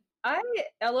that. did. I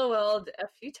LOL'd a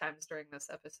few times during this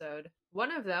episode.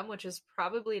 One of them, which is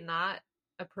probably not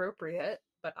appropriate,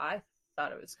 but I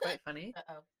thought it was quite funny.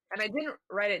 Uh-oh. And I didn't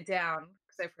write it down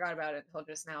because I forgot about it until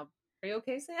just now. Are you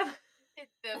okay, Sam?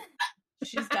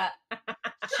 She's got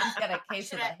a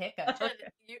case of the hiccup. Should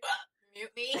you mute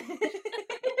me?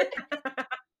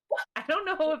 I don't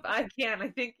know if I can. I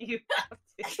think you have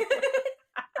to.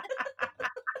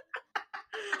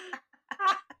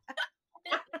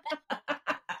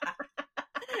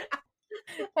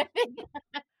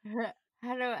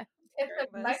 How do I? Hit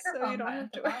the So microphone you don't button have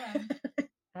at the to- bottom.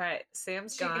 All right,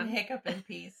 Sam's She can gone. hiccup in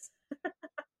peace.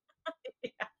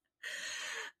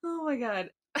 Oh my god.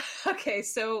 Okay,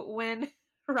 so when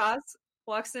Ross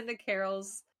walks into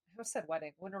Carol's, I almost said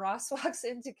wedding. When Ross walks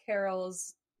into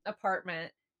Carol's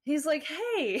apartment, he's like,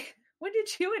 "Hey, when did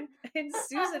you and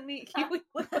Susan meet Huey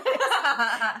Lewis?"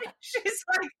 She's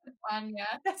like, Tanya.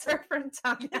 "That's our friend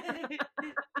Tanya."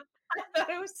 I thought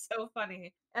it was so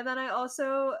funny. And then I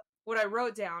also, what I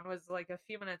wrote down was like a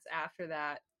few minutes after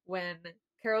that when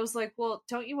Carol's like, "Well,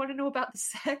 don't you want to know about the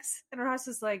sex?" And Ross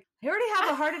is like, "I already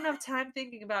have a hard enough time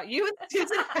thinking about you and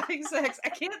Susan having sex. I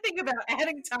can't think about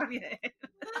adding Tanya in."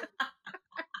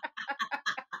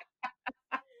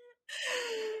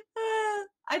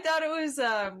 I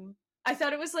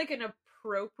thought it was like an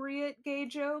appropriate gay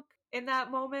joke in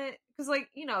that moment because, like,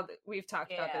 you know, we've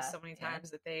talked about this Yeah, so many yeah.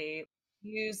 times that they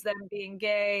use them being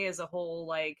gay as a whole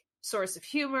like source of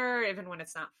humor, even when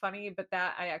it's not funny. But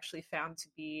that I actually found to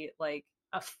be like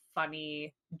a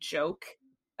funny joke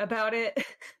about it.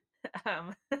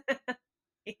 um,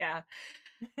 yeah.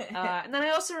 And then I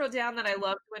also wrote down that I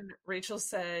loved when Rachel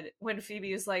said, when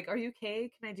Phoebe was like, "Are you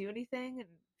okay? Can I do anything?"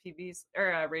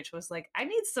 And Rachel was like, "I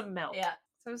need some milk." Yeah.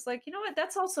 So I was like, you know what?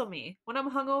 That's also me. When I'm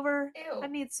hungover, Ew. I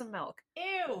need some milk.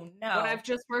 Ew, no. When I've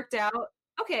just worked out,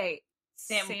 okay.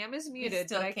 Sam, Sam is we muted,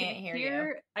 still but I can't can hear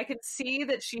you. I can see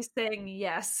that she's saying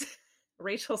yes.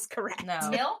 Rachel's correct. No.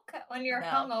 Milk when you're No.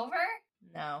 hungover?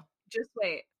 No. Just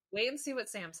wait. Wait and see what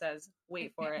Sam says.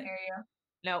 Wait for Can't it. hear you.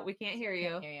 No, we can't hear you.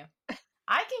 Can't hear you.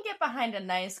 I can get behind a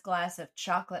nice glass of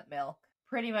chocolate milk.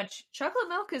 Pretty much. Chocolate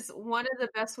milk is one of the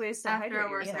best ways to After a hydrate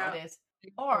workout. yourself. Yes, it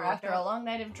is. Or after a workout. long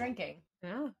night of drinking.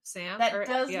 Yeah, Sam. That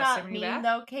does Sam, not are you mean, back?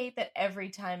 though, Kate, that every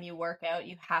time you work out,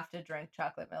 you have to drink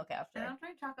chocolate milk I after. don't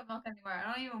drink chocolate milk anymore.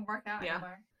 I don't even work out Yeah.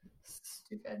 anymore.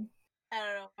 Stupid. I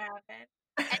don't know what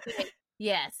happened.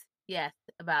 Anyway, yes,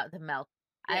 about the milk.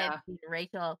 I Yeah. had seen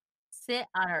Rachel sit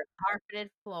on her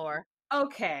carpeted floor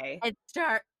Okay. and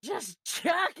start just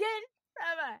chugging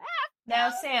from a half. Now,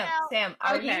 gallon Sam, of milk. Sam,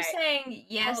 are you Okay. saying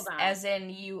yes Hold on. as in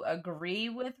you agree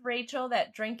with Rachel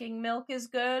that drinking milk is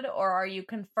good, or are you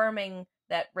confirming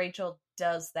that Rachel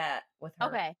does that with her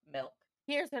Okay. milk?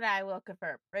 Here's what I will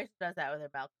confirm. Rachel does that with her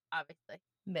milk, obviously.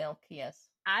 Milk, yes.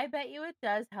 I bet you it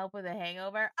does help with a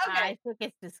hangover. Okay. I think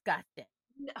it's disgusting.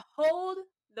 Hold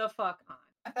the fuck on.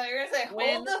 I thought you were gonna say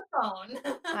When- hold the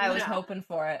phone. I was No. hoping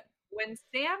for it. When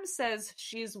Sam says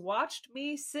she's watched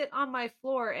me sit on my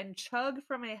floor and chug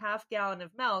from a half gallon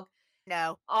of milk,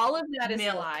 No. all of that is a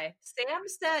Milk. lie. Sam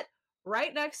sat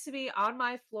right next to me on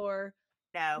my floor,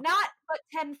 No. not but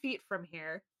 10 feet from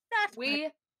here. Not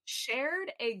We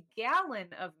shared a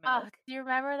gallon of Oh, milk, do you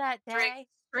remember that day? drank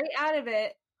straight out of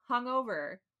it,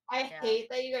 hungover. I Yeah. hate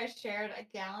that you guys shared a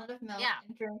gallon of milk Yeah.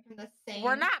 and drank from the same.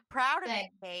 We're not proud of it,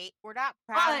 thing. Kate. We're not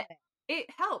proud of it. It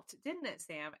helped, didn't it,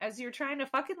 Sam? As you're trying to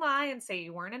fucking lie and say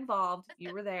you weren't involved,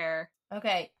 you were there.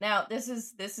 Okay, now this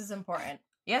is important.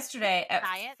 Yesterday at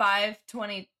Science?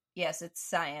 5:20, yes, it's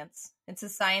science. It's a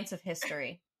science of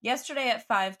history. Yesterday at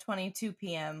 5:22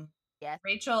 p.m., Yes.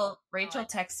 Rachel like it.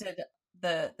 texted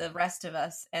the rest of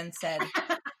us and said,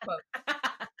 quote,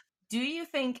 "Do you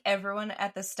think everyone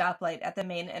at the stoplight at the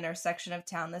main intersection of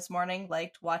town this morning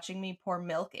liked watching me pour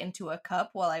milk into a cup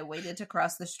while I waited to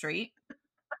cross the street?"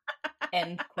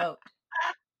 End quote.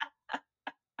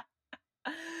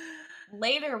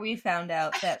 Later, we found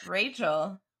out that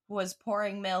Rachel was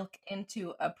pouring milk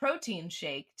into a protein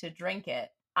shake to drink it.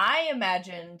 I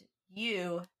imagined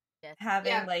you Yes.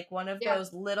 having Yeah. like one of Yeah.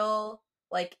 those little,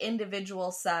 like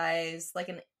individual size, like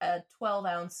a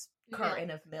 12-ounce carton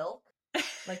of milk,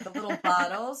 like the little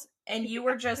bottles, and you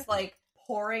were just like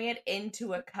pouring it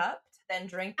into a cup to then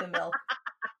drink the milk.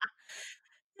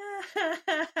 That's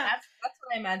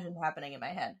what I imagined happening in my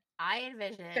head. I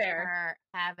envisioned Fair. her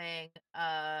having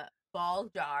a ball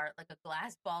jar, like a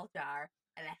glass ball jar,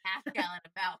 and a half gallon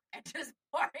of milk, and just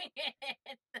pouring it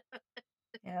in.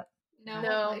 Yep. No,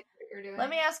 No. like what you're doing. Let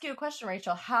me ask you a question,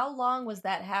 Rachel. How long was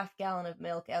that half gallon of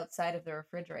milk outside of the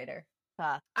refrigerator?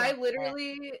 Fuck. I that's it.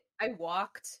 literally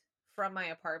walked from my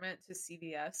apartment to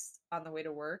CVS on the way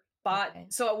to work. But Okay.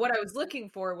 so what I was looking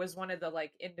for was one of the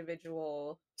like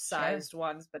individual sized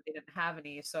ones, but they didn't have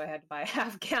any, so I had to buy a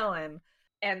half gallon.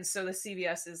 And so the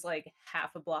CVS is like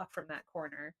half a block from that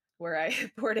corner where I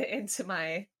poured it into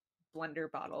my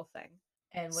blender bottle thing.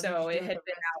 And what So did you it do had with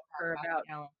the been rest out of for that half about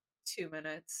gallon? 2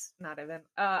 minutes, not even.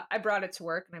 I brought it to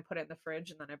work and I put it in the fridge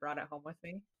and then I brought it home with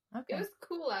me. It Okay. was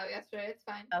cool out yesterday. It's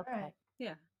fine. Okay. Alright.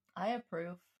 Yeah. I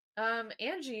approve.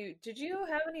 Angie, did you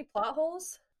have any plot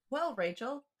holes? Well,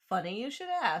 Rachel, funny you should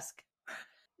ask.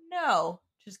 No.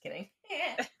 Just kidding.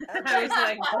 I was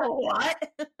like, oh,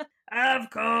 what? Of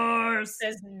course.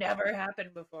 This has never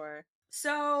happened before.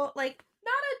 So, like,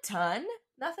 not a ton.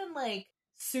 Nothing, like,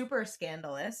 super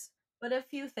scandalous, but a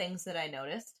few things that I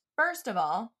noticed. First of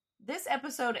all, this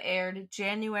episode aired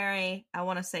January, I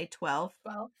want to say 12th.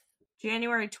 Well,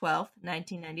 January 12th,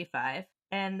 1995.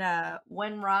 And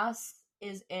when Ross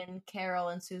is in Carol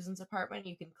and Susan's apartment,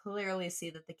 you can clearly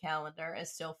see that the calendar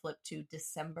is still flipped to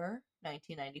December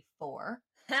 1994.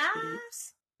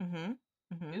 Oops. Mm-hmm.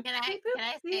 Mm-hmm. Can I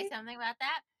say something about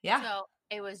that? Yeah. So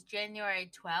it was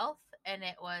January 12th, and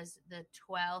it was the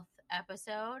 12th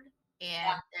episode,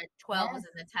 and the 12 was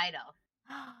in the title.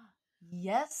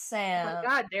 Yes, Oh Sam. my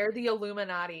god, they're the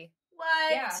Illuminati.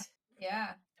 What?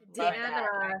 yeah, Love Dan,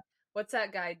 that. what's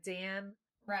that guy? Dan,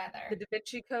 the rather. Da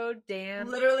Vinci Code? Dan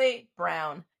Literally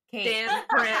Brown. Kate. Dan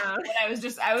Brown. But I was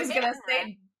gonna Dan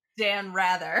say Dan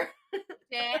Rather.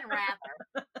 Dan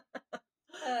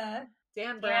Rather.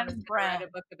 Dan Brown is Dan gonna write Brown. a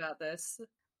book about this.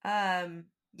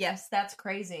 Yes, that's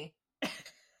crazy.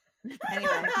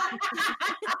 Anyway.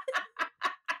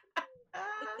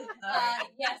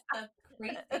 Yes, that's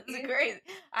crazy. That's great.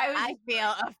 I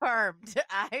feel affirmed.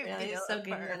 I really feel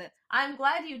soaking affirmed. in it. I'm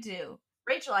glad you do.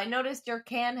 Rachel, I noticed your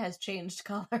can has changed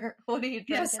color. What are you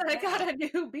drinking? Yes, I now? got a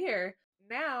new beer.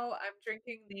 Now I'm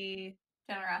drinking the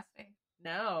Generosity.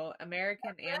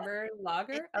 American Amber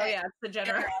Lager. Oh yeah, it's the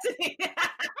Generosity.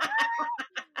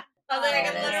 I was like, I There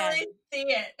can it is. literally see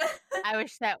it. I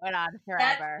wish that went on That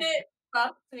forever. shit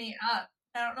fucked me up.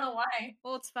 I don't know why.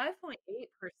 Well, it's 5.8%.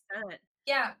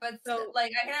 Yeah, but So-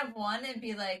 like I can have one and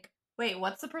be like Wait,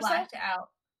 what's the percent? blacked out.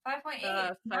 5.8.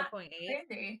 Not 5.8.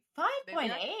 crazy.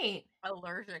 5.8.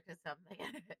 Allergic to something.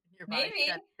 Your body Maybe.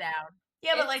 shuts down.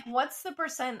 Yeah, but It's- like, what's the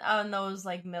percent on those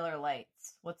like Miller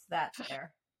Lights? What's that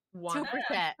there? 1.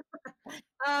 2%.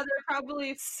 They're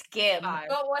probably Skim. 5.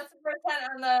 But what's the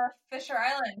percent on the Fisher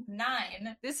Island?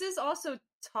 9. This is also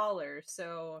taller,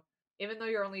 so even though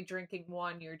you're only drinking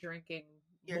one, you're drinking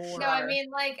You're more. No, I mean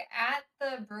like at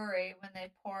the brewery when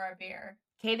they pour a beer.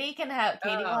 Katie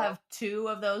will Oh. have 2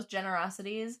 of those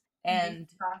generosities be and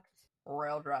fucked.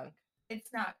 real drunk.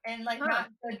 It's not and like Huh. not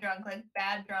good drunk, like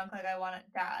bad drunk, like I want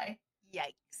to die.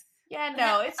 Yikes. Yeah,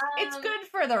 no, it's Um, good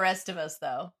for the rest of us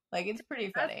though. Like, it's pretty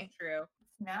That's funny. true.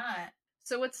 It's not.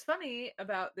 So what's funny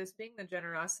about this being the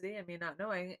Generosity, I mean not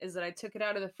knowing, is that I took it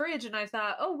out of the fridge and I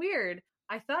thought, oh weird,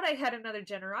 I thought I had another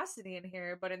Generosity in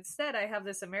here, but instead I have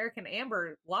this American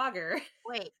Amber Lager.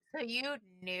 Wait, so you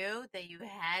knew that you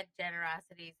had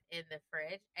generosities in the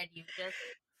fridge and you just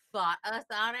fought us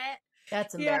on it?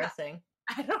 That's Yeah. embarrassing.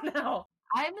 I don't know.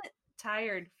 I'm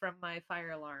tired from my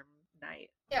fire alarm night.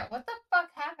 Yeah, what the fuck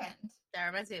happened? That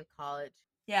reminds me of college.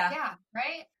 Yeah. Yeah,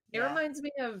 right? It Yeah. reminds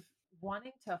me of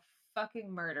wanting to fucking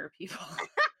murder people.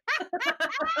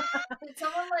 Did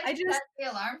someone like I just- set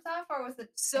the alarms off or was it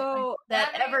So That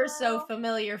Happening ever so now?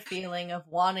 familiar feeling of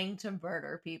wanting to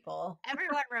murder people.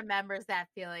 Everyone remembers that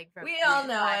feeling from We all 3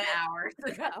 to know 5 it. hours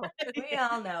ago. We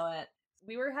all know it.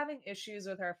 we were having issues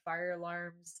with our fire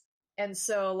alarms. And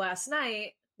so last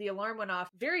night, the alarm went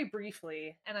off very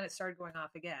briefly, and then it started going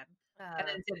off again. And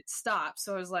then it didn't stop.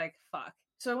 So I was like, fuck.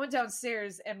 So I went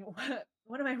downstairs, and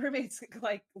one of my roommates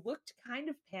like looked kind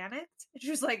of panicked. And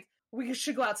she was like, we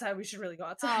should go outside. We should really go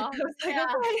outside. Oh, I was like, yeah.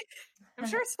 okay, I'm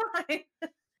sure it's fine.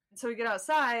 So we get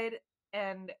outside,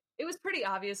 and it was pretty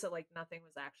obvious that like nothing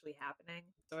was actually happening.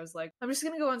 So I was like, I'm just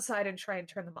gonna go inside and try and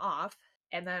turn them off.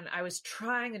 And then I was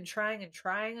trying and trying and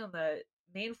trying on the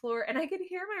main floor, and I could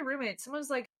hear my roommate. Someone was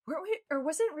like, "Weren't we? Or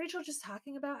wasn't Rachel just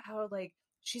talking about how like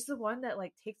she's the one that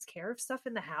like takes care of stuff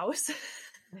in the house?"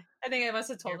 I think I must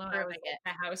have told You're them I was proving it.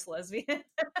 like, a house lesbian.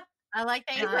 I like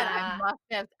that you said Ah.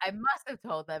 I must have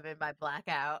told them in my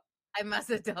blackout. I must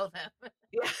have told them.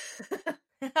 Yeah.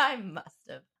 I must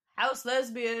have. House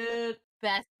lesbian.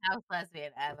 Best house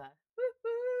lesbian ever.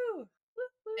 Woo-hoo.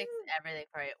 Fix Woo-hoo. everything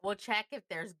for you. We'll check if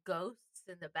there's ghosts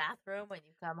in the bathroom when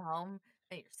you come home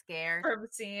and you're scared. From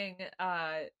seeing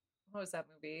what was that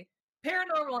movie?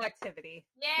 Paranormal Activity.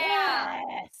 Yeah.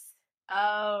 Yes.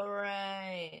 All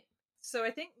right. So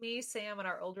I think me, Sam, and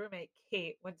our old roommate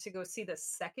Kate went to go see the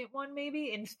second one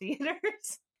maybe in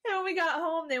theaters. And when we got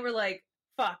home, they were like,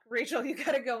 "Fuck, Rachel, you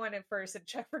gotta go in it first and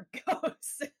check for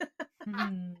ghosts."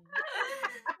 Hmm.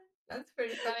 That's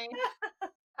pretty funny.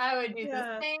 I would do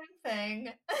Yeah. the same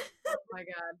thing. Oh my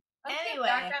god. Let's get Anyway,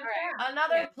 back on track.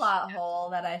 Another Yeah. plot hole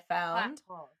that I Black found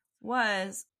hole.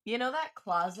 was, you know, that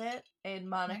closet in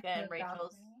Monica and Next to the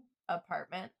Rachel's balcony.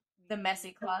 apartment? The messy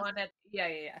The closet? one at,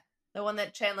 yeah. The one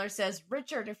that Chandler says,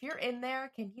 Richard, if you're in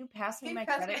there, can you pass me Can my you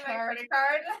pass me credit my card?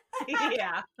 credit card?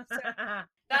 Yeah.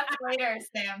 That's later,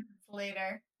 Sam. It's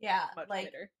later. Yeah, Much like,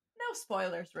 later. no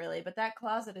spoilers really, but that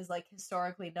closet is like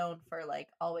historically known for like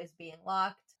always being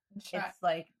locked. Shut. It's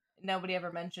like nobody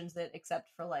ever mentions it except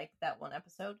for like that one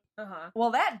episode. Uh-huh.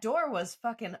 Well, that door was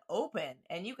fucking open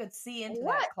and you could see into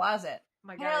What? that closet. Oh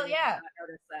my Hell I did yeah. not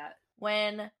notice that.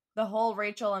 When the whole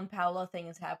Rachel and Paolo thing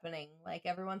is happening, like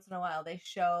every once in a while they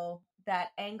show that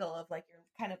angle of like you're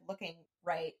kind of looking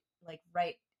right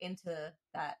into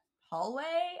that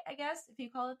hallway, I guess, if you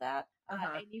call it that.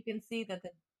 Uh-huh. And you can see that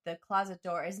the closet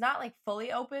door is not like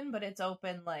fully open, but it's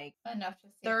open like Enough to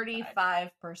see.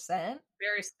 inside. 35%.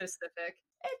 Very specific.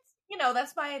 It's, you know,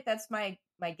 that's my guesstimate.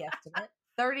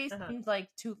 30 Uh-huh. seems like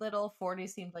too little, 40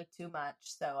 seems like too much,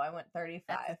 so I went 35.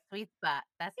 That's a sweet spot.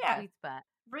 That's Yeah. a sweet spot.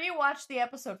 Rewatch the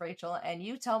episode, Rachel, and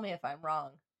you tell me if I'm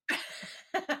wrong.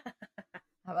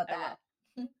 How about I will. that?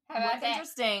 How about What's that?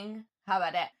 interesting? How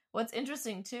about that? What's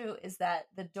interesting too is that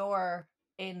the door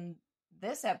in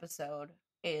this episode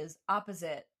is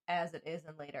opposite as it is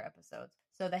in later episodes.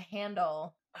 So the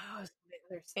handle Oh,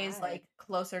 other is side. like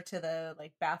closer to the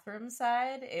like bathroom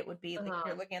side. It would be like if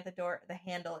you're looking at the door, the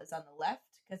handle is on the left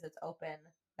because it's open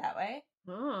that way.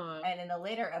 Oh, And in the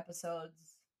later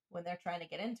episodes, when they're trying to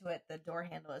get into it, the door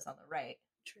handle is on the right,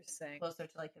 interesting. closer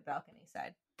to like the balcony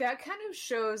side. That kind of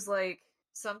shows like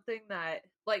something that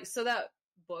like so that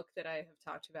book that I have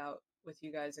talked about with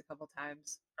you guys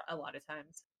a lot of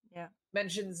times, Yeah.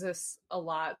 mentions this a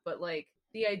lot, but like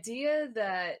the idea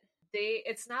that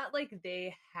it's not like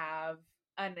they have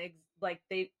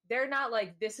they're not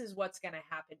like this is what's going to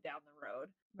happen down the road.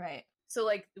 Right. So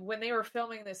like when they were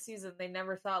filming this season, they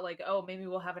never thought like, oh, maybe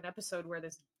we'll have an episode where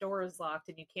this door is locked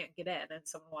and you can't get in and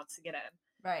someone wants to get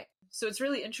in. Right. So it's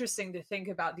really interesting to think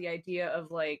about the idea of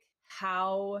like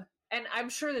how, and I'm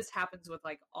sure this happens with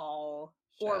like all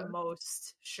or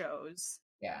most shows.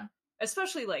 Yeah.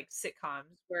 Especially like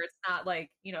sitcoms where it's not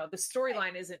like, you know, the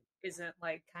storyline isn't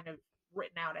like kind of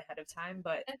written out ahead of time,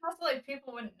 but It's also like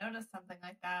people wouldn't notice something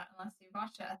like that unless you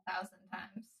watched it 1,000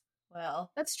 times.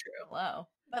 Well, that's true. hello.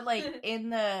 But like in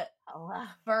the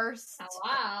first,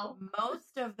 Wow.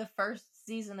 most of the first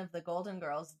season of the Golden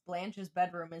Girls, Blanche's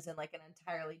bedroom is in like an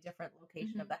entirely different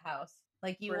location of the house.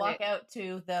 Like you walk out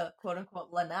to the quote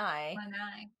unquote lanai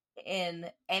in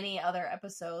any other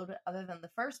episode other than the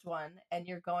first one, and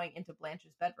you're going into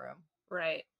Blanche's bedroom.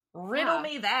 Right. Riddle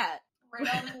me that.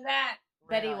 Riddle me that.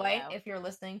 Betty Riddle White, you. if you're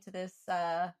listening to this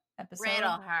episode,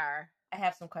 Riddle her. I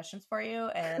have some questions for you,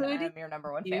 and Could I'm your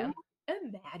number one you fan.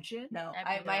 imagine? No,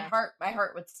 That'd be my good.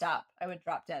 heart would stop. I would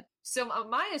drop dead. So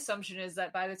my assumption is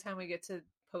that by the time we get to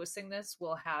posting this,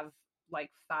 we'll have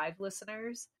like 5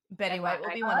 listeners. Betty And White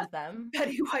will be one of them.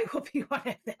 Betty White will be one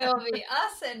of them. It'll be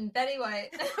us and Betty White.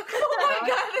 Oh my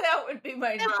god, that would be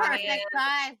my The dream. perfect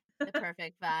 5. The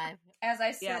perfect 5. As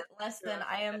I sit Yeah, less sure, than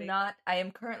I am Betty. I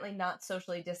am currently not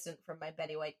socially distant from my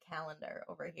Betty White calendar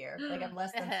over here. Like I'm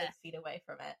less than 6 feet away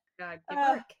from it. God, give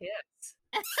her a kiss.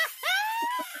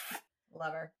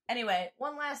 Love her. Anyway,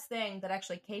 one last thing that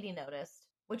actually Katie noticed,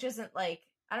 which isn't like,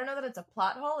 I don't know that it's a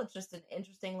plot hole, it's just an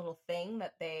interesting little thing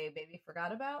that they maybe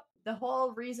forgot about. The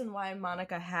whole reason why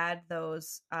Monica had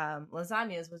those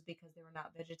lasagnas was because they were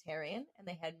not vegetarian and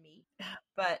they had meat.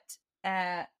 But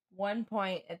at one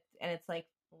point, and it's like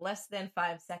less than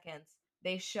 5 seconds,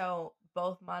 they show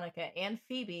both Monica and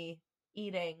Phoebe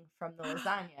eating from the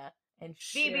lasagna. And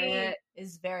Phoebe Shit.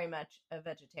 is very much a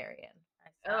vegetarian. I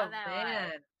saw Oh that man.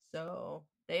 one. So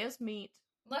there's meat.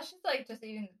 Unless she's like just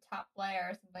eating the top layer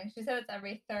or something. She said it's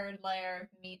every 3rd layer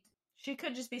of meat. She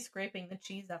could just be scraping the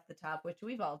cheese off the top, which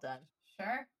we've all done.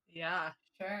 Sure. Yeah.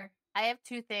 Sure. I have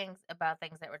 2 things about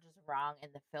things that were just wrong in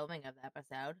the filming of the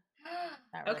episode.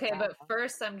 Not really Okay, but problem.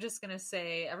 first I'm just gonna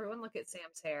say, everyone look at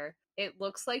Sam's hair. It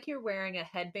looks like you're wearing a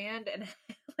headband and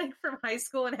like from high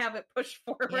school and have it pushed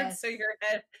forward Yes. so your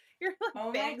like Oh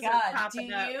my bangs are god, do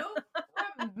popping up. you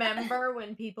remember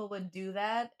when people would do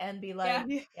that and be like,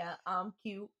 Yeah. yeah, I'm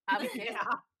cute. I'm cute.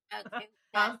 Yeah. Okay,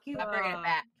 I'm yes, cute. I'm bringing it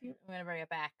back. Cute. I'm gonna bring it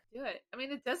back. Do it. I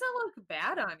mean, it doesn't look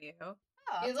bad on you. Oh,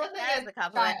 You look like that a is a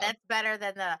compliment. child. That's better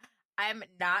than the I'm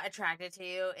not attracted to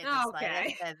you in the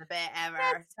Okay. slightest bit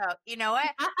ever. So you know what?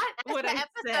 As What the I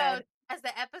episode said. as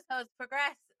the episodes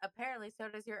progress, apparently so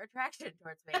does your attraction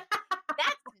towards me.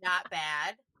 That's not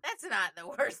bad. That's not the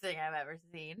worst thing I've ever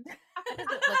seen.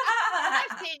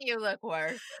 I've seen you look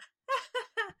worse.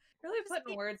 Really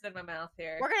putting words in my mouth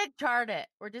here. We're gonna chart it.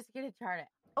 We're just gonna chart it.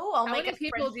 Oh, I'll How make many a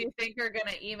people spreadsheet. do you think are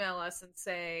gonna email us and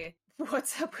say,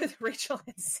 "What's up with Rachel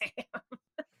and Sam?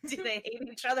 Do they hate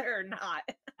each other or not?"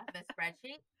 On the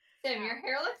spreadsheet. Sam, your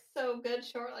hair looks so good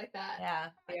short like that. Yeah.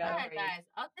 Yeah. Yeah, guys.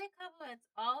 I'll take compliments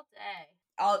all day.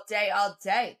 All day, all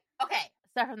day. Okay,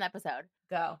 start from the episode.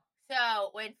 Go. So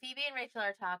when Phoebe and Rachel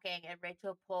are talking, and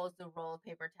Rachel pulls the roll of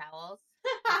paper towels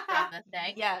from the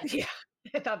thing, Yes. Yeah,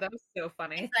 I thought that was so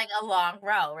funny. it's like a long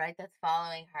row, right? That's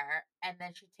following her, and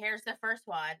then she tears the first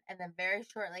one, and then very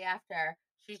shortly after,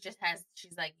 she's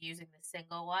like using the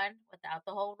single one without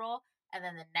the whole roll, and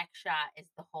then the next shot is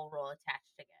the whole roll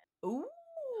attached again. Ooh.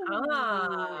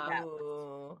 Ah.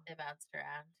 They bounced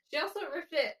around. She also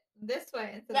ripped it this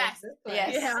way instead Yes. of this way.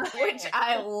 Yes. Yeah. Which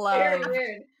I Very love.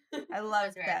 weird. I love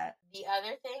That's weird. that. The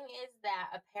other thing is that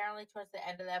apparently towards the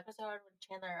end of the episode, when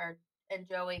Chandler and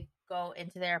Joey go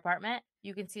into their apartment,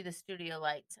 you can see the studio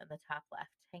lights on the top left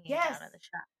hanging Yes. down in the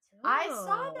shot. I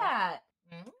saw that.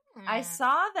 I Mm.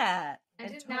 saw that. I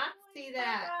and did not totally see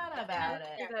that. forgot about I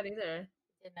didn't it. see that either.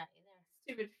 Did not either.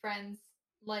 Stupid friends,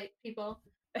 light people.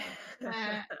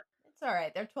 It's all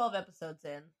right. They're 12 episodes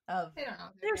in of They don't know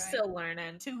what They're doing. still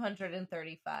learning.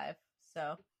 235.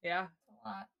 So Yeah, It's a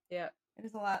lot. yeah. it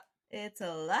is a lot. It's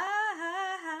a lot.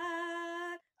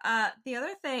 The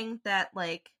other thing that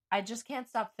like I just can't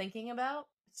stop thinking about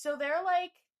So they're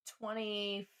like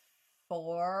 24-ish,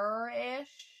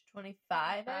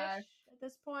 25-ish at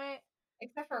this point.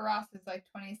 Except for Ross is like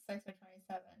 26 or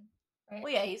 27, right?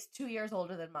 Well, yeah, he's 2 years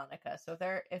older than Monica. So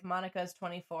if Monica's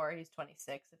 24, he's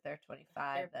 26. If they're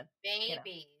 25, They're then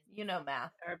babies. you know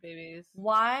math. Our babies.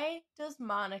 Why does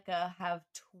Monica have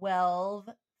 12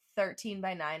 13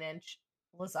 by 9 inch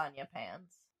lasagna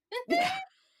pans?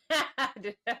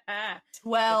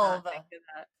 12.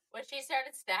 When she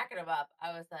started stacking them up,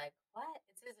 I was like, "What?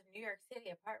 This is a New York City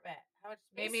apartment. How much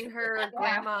space Maybe is her that?"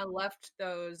 grandma left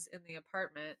those in the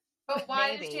apartment. But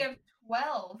why did she Maybe. have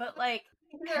 12? But like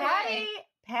Either way.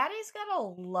 Patty's got a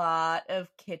lot of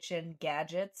kitchen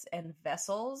gadgets and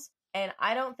vessels, and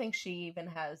I don't think she even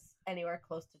has anywhere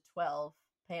close to 12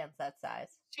 pans that size.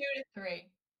 2 to 3.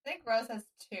 I think Rose has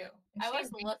 2. And I she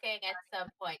was makes- looking at some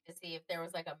point to see if there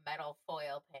was like a metal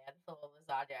foil pan full of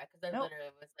lasagna because I Nope.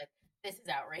 literally was like, "This is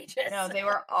outrageous." No, they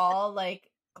were all like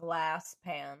glass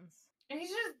pans. And he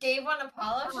just gave one to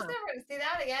Paula. She's Huh. never going to see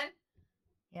that again.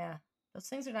 Yeah, those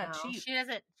things are not No. cheap.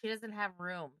 She doesn't have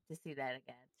room to see that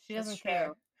again. She That's doesn't true.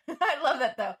 care. I love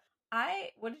that though.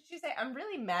 What did you say? I'm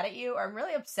really mad at you, or I'm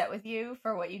really upset with you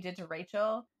for what you did to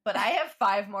Rachel, but I have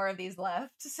 5 more of these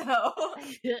left, so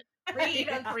read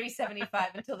on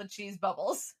 375 until the cheese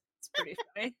bubbles. It's pretty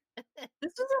funny.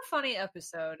 This was a funny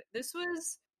episode. This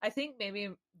was, I think, maybe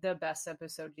the best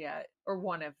episode yet, or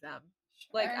one of them.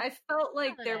 Like, Sure. I felt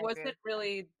like I there agree wasn't with that.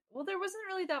 really, there wasn't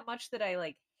really that much that I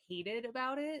like hated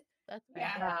about it. That's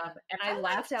Yeah. bad. And I I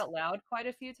laughed liked- out loud quite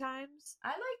a few times. I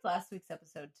liked last week's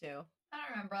episode too. I don't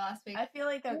remember last week. I feel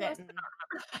like they're Who was getting.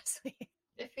 Last week.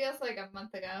 It feels like a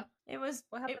month ago. It was.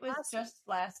 What happened It was last week? just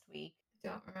last week.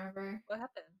 Don't remember. What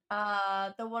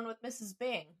happened? The one with Mrs.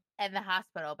 Bing. And the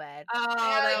hospital bed. Oh,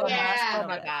 that was- Oh yeah.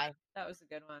 my god. That was a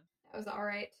good one. That was all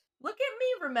right. Look at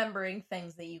me remembering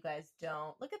things that you guys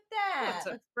don't. Look at that. It's a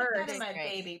Let's put that first. in my Great.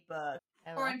 baby book. I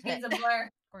love Quarantine's it. a blur.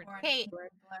 Kate. Quarantine's a blur. Kate,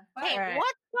 What? Alright.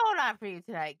 what's going on for you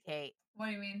tonight, Kate? What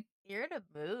do you mean? You're in a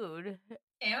mood.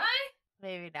 Am I?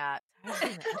 Maybe not. It's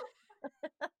hard to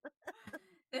know.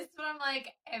 This is what I'm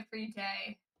like every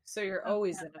day. So you're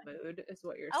always in a mood, is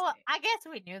what you're Oh, well, saying. I guess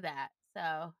we knew that.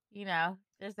 So,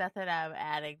 there's nothing I'm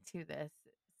adding to this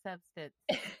substance.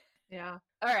 Yeah.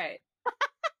 All right.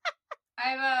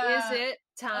 I've Is it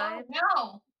time?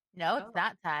 No, No, it's Oh.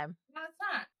 not time. no, it's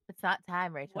not. It's not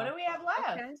time, Rachel. What do we have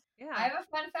left? Okay. Yeah. I have a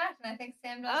fun fact, and I think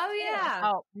Sam does. Oh, too. yeah.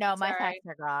 Oh, no, my It's all right. facts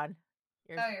are gone.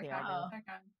 Yours Oh, you're clear, fine. I know. They're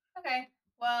gone. Okay.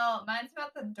 Well, mine's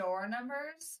about the door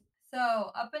numbers.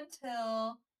 So up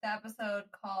until the episode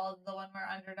called "The One Where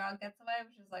Underdog Gets Away,"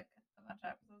 which is like a bunch of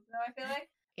episodes ago, I feel like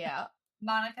Yeah.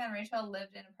 Monica and Rachel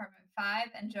lived in apartment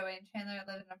 5, and Joey and Chandler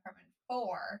lived in apartment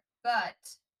 4. But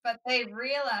they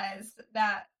realized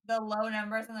that the low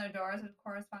numbers on their doors would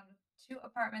correspond to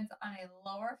apartments on a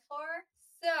lower floor.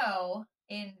 So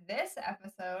in this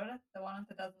episode, the one with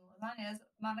the dozen lasagnas,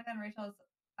 Monica and Rachel's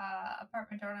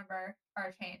apartment door number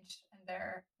are changed, and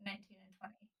they're 19 and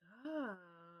 20. Ah.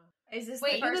 Is this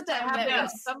Wait, the I knew first that time happened that we?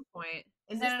 at some point.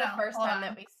 Is No, this no, the no, first hold time on.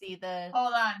 that we see the?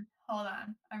 Hold on.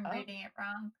 I'm Oh. reading it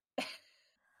wrong.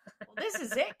 Well, this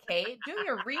is it, Kate. Do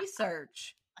your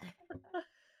research.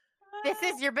 This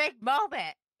is your big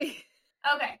moment.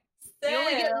 Okay. So, You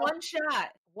only get one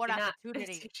shot. What Do not-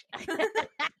 opportunity?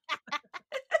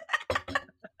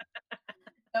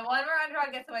 the one where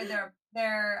Underdog gets away,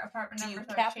 their apartment Do you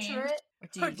numbers are capture changed. it, or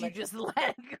do Or you, do you let just it- let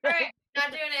it go? All right,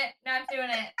 not doing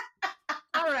it.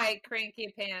 All right,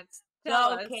 cranky pants.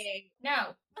 Tell us. Okay.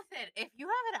 No. Listen, if you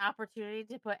have an opportunity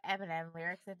to put Eminem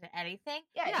lyrics into anything,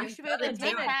 Yeah, you should be able to gotta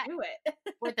take do it. that Do it.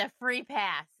 with a free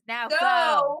pass. Now go.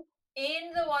 So,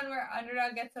 in the one where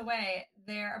Underdog gets away,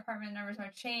 their apartment numbers are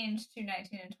changed to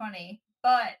 19 and 20.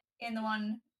 But in the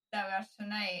one that we watched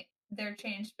tonight, they're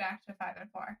changed back to 5 and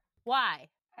 4. Why?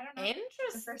 I don't know.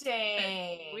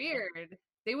 Interesting. Weird.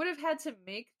 They would have had to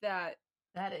make that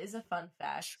That is a fun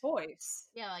fact. choice.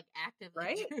 Yeah, like actively.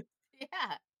 Right? choose.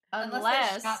 Yeah,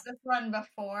 Unless they shot this one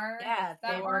before. yeah,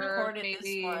 that they or one. recorded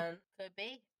maybe- this one. could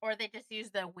be. Or they just use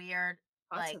the weird.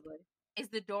 Like, Possibly. is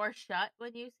the door shut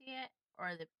when you see it,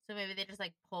 or so maybe they just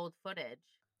like pulled footage.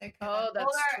 They could've- Oh,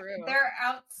 that's they're, true. They're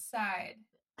outside.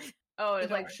 Oh, the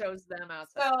it like door. shows them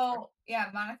outside. So yeah,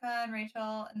 Monica and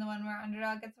Rachel in the one where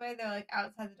Underdog gets away, they're like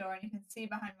outside the door, and you can see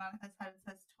behind Monica's head it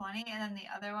says 20, and then the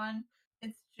other one,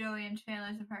 it's Joey and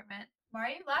Chandler's apartment. Why are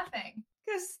you laughing?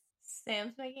 Because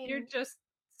Sam's making. you're just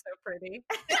so pretty.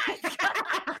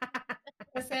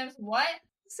 The Sam's what?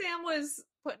 Sam was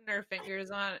putting her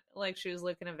fingers on it like she was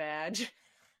licking a vag.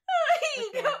 You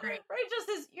Okay, know, great. Rachel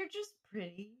says, "You're just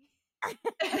pretty."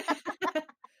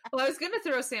 Well, I was gonna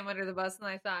throw Sam under the bus, and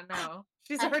I thought, no,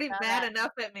 she's I already saw mad that.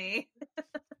 enough at me.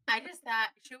 I just thought,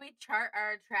 should we chart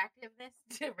our attractiveness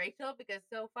to Rachel? Because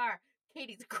so far,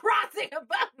 Katie's crossing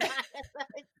above mine.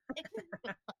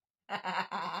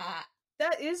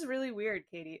 That is really weird,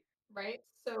 Katie. Right?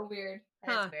 So weird.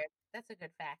 That's Huh. weird. That's a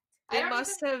good fact. I They don't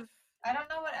must have. I don't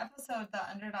know what episode the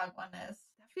underdog one is.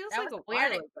 That feels That like was a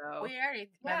weird. while ago. We already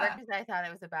remember Yeah. because I thought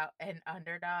it was about an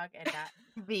underdog and not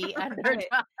the Right.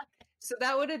 underdog. So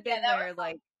that would have been that their was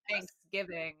like that was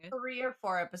Thanksgiving. 3 or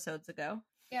 4 episodes ago.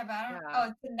 Yeah, but I don't. Yeah. Oh,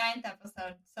 it's the 9th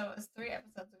episode, so it was 3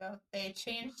 episodes ago. They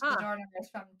changed Huh. the door numbers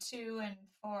from 2 and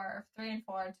 4, 3 and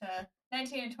 4 to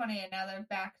 19 and 20, and now they're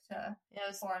back to It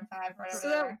was 4 and 5, whatever So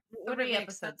they that were. wouldn't 3 make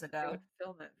episodes sense if they ago. would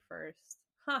film it first.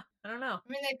 Huh. I don't know. I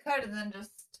mean, they could and then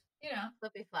just,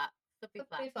 Flippy flop. Flippy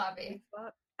flop. flippy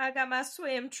floppy. I got my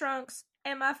swim trunks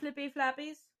and my flippy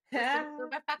floppies. Super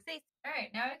foxy. All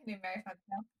right, now we can do Mary Fuck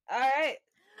Kill. All right,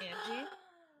 Angie.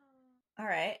 All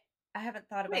right. I haven't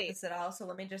thought about Wait. this at all, so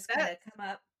let me just That- kind of come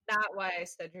up. Not why I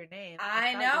said your name. I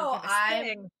thought you were know. gonna I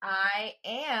sing. I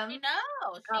am. She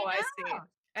knows. Oh, I see.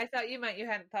 I thought you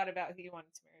hadn't thought about who you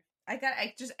wanted to marry.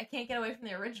 I can't get away from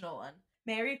the original one.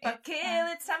 Mary It's fuck kill. time.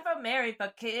 It's time for Mary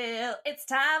fuck kill. It's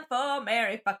time for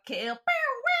Mary fuck kill.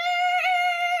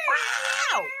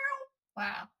 Wow.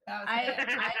 Wow, that was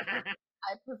I- good.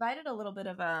 I provided a little bit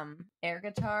of air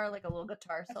guitar, like a little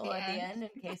guitar the solo at the end. end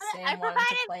in case I Sam wanted to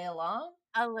provided- play along.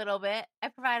 A little bit. I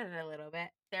provided a little bit.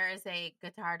 There is a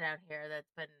guitar down here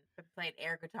that's been playing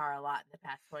air guitar a lot in the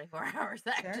past 24 hours,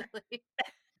 actually.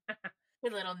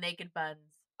 With little naked buns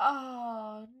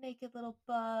Oh, naked little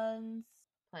buns.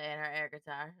 playing her air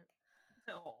guitar.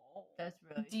 No. That's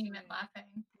really Demon sweet.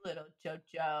 laughing. Little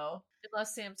JoJo.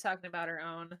 Unless Sam's talking about her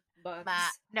own buns.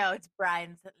 No, it's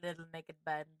Brian's little naked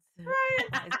buns.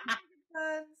 Brian.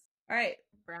 All right.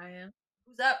 Brian.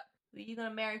 Who's up? Who you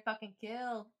gonna marry fucking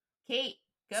kill? Kate.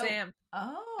 Go. Sam.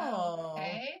 Oh.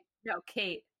 Okay. No,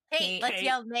 Kate. Hey, let's Kate.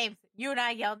 yell names. You and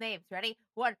I yell names. Ready?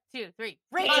 1, 2, 3.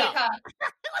 Rachel. Monica.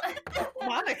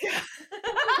 Monica.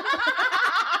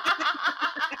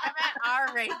 I meant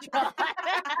our Rachel.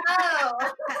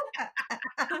 Oh.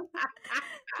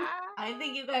 I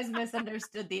think you guys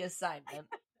misunderstood the assignment.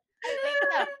 I think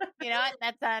so. You know what?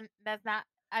 That's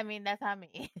on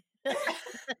me. I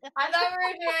thought we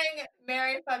were doing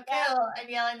Mary Fuck Kill and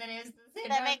yelling the names at the same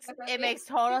That time. makes it makes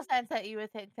total sense that you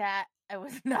would think that. I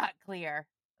was not clear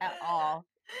at all.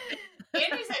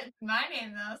 Andrew said my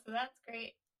name though, so that's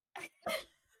great.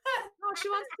 Oh, she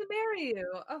wants to marry you.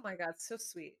 Oh my god, so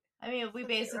sweet. I mean, we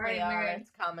already basically are. married.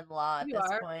 It's common law at You this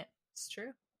are. point. It's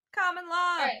true. Common law.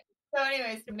 All right. So,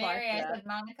 anyways, Good Mary, luck, I yeah. said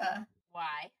Monica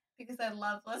Why? because I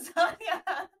love lasagna.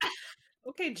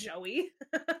 Okay, Joey.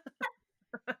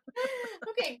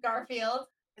 Okay, Garfield.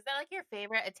 Is that like your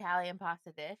favorite Italian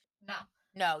pasta dish? No.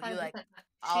 No, you 100% like not.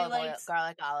 olive oil, likes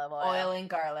garlic olive oil. Oil and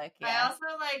garlic. I Yeah.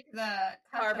 also like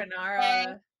the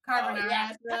Carbonara. Carbonara Oh,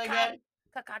 yeah. is really good.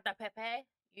 Cacata pepe.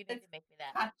 You need to make me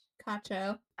that.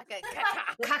 Cacio. Okay,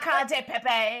 Caca de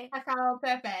pepe. Cacao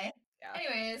pepe. Yeah.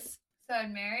 Anyways, so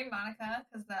I'd marry Monica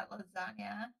because that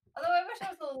lasagna. Although I wish it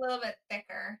was a little bit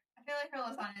thicker. I feel like her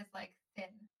lasagna is like thin.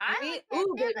 I Maybe- like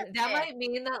ooh, that but too, that but might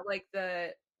mean that like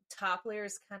the top layer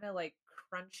is kind of like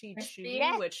crunchy, Crispy? chewy,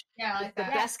 Yes. which Yeah, I is like the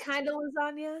that. best kind of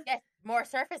lasagna. yes, more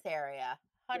surface area.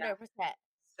 100%.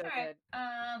 So Alright. good.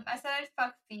 I said I'd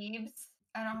fuck Phoebes.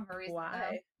 I don't have a reason. Why?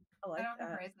 I Though. like I don't have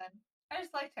a that. reason. I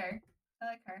just liked her. I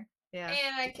like her. Yeah.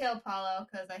 And I killed Paulo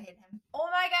because I hate him. Oh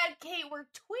my god, Kate, we're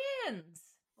twins.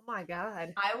 Oh my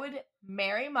god. I would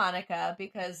marry Monica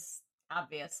because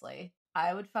obviously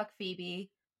I would fuck Phoebe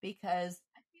because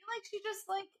I feel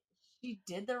like she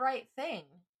did the right thing.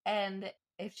 And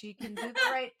if she can do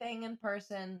the right thing in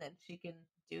person, then she can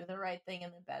do the right thing in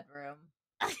the bedroom.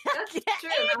 That's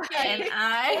true. And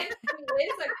I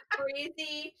Liz like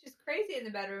crazy. She's crazy in the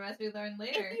bedroom, as we learn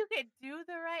later. If you could do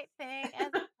the right thing as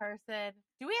a person,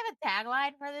 do we have a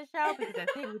tagline for the show? Because I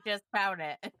think we just found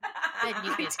it. And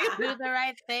you can do the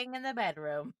right thing in the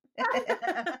bedroom.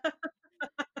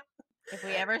 If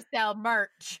we ever sell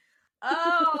merch,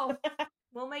 Oh,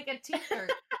 we'll make a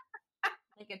t-shirt.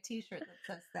 Make a t-shirt that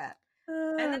says that.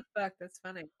 And then fuck, that's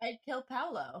funny. I'd kill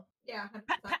Paolo. Yeah. 100%.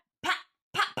 Pop,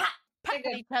 pop, pop. Like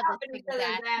a each other's pop in each fingers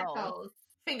other's assholes. assholes.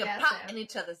 Finger Yeah, pop Sam. in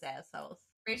each other's assholes.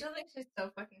 Rachel thinks she's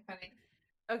so fucking funny.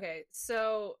 Okay,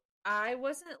 so I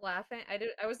wasn't laughing.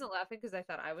 I wasn't laughing because I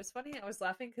thought I was funny. I was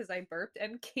laughing because I burped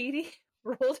and Katie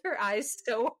rolled her eyes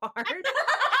so hard.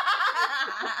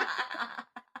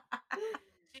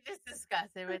 she just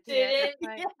discussed it with Didn't- you.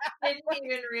 Like, Didn't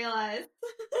even realize.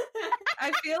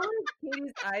 I feel like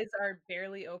Katie's eyes are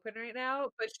barely open right now,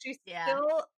 but she Yeah.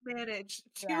 still managed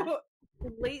to Yeah.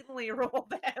 blatantly roll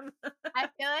them. I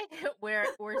feel like we're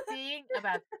seeing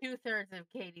about 2/3 of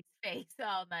Katie's face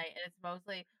all night, and it's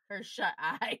mostly her shut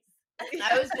eyes.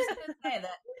 I was just gonna say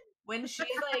that when she's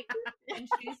just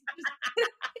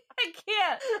I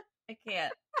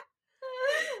can't.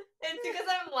 It's because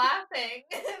I'm laughing.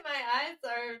 My eyes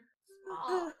are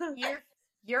small.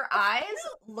 Your eyes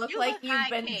look You like look you've high,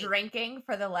 been Kate. drinking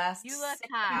for the last You look 6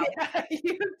 high. Yeah,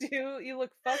 you do. You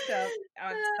look fucked up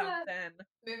on something.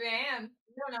 Maybe I am.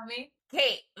 You don't know me.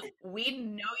 Kate, we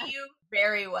know you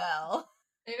very well.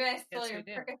 Maybe I stole Yes, your we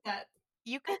do. Percocet.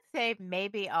 You could say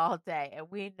maybe all day, and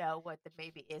we know what the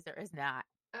maybe is or is not.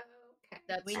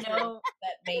 Okay. We know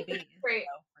that maybe is Great.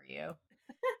 no for you.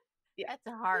 That's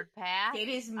a hard pass.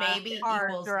 Katie's maybe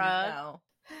hard equals drug. no.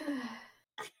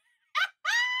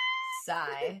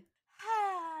 Sigh.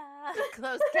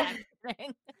 Close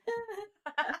captioning.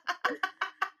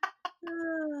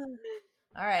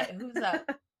 All right, who's up?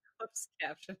 Closed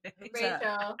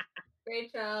captioning.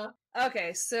 Rachel.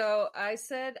 Okay, so I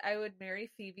said I would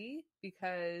marry Phoebe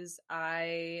because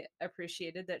I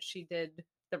appreciated that she did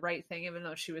the right thing, even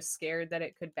though she was scared that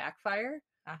it could backfire.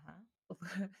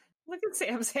 Uh-huh. Look at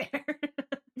Sam's hair.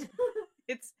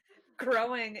 It's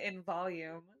growing in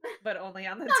volume, but only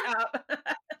on the top.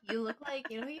 You look like,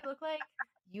 you know who you look like?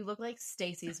 You look like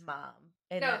Stacy's mom.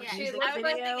 In No, that yeah, music I was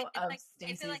video thinking, it's of like,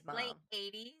 Stacy's is it like mom. late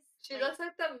 80s? She looks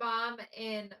like the mom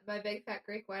in My Big Fat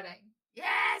Greek Wedding.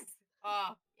 Yes! Oh,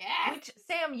 yes! Which,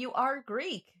 Sam, you are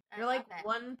Greek. I You're love like that.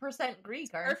 1% Greek,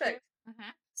 aren't Perfect. Mhm.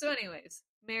 So, anyways,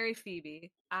 marry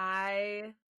Phoebe.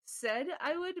 I said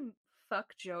I would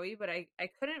fuck Joey, but I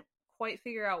couldn't quite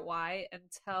figure out why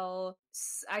until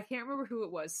I can't remember who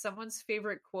it was. Someone's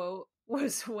favorite quote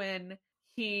was when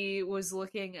he was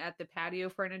looking at the patio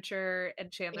furniture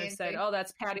and Chandler Andy. said, "Oh,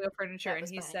 that's patio furniture," That and was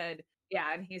he funny. said,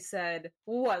 "Yeah," and he said,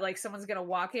 "What? Like someone's gonna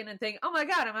walk in and think, oh my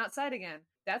god, I'm outside again."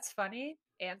 That's funny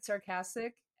and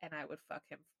sarcastic, and I would fuck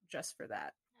him just for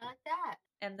that. I like that.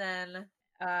 And then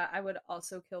I would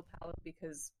also kill Paolo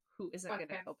because who isn't Fuck going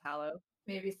to him. kill Paolo?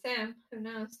 Maybe Sam. Who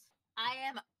knows? I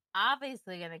am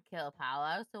obviously going to kill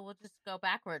Paolo, so we'll just go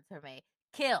backwards for me.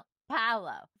 Kill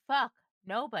Paolo. Fuck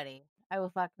nobody. I will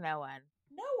fuck no one.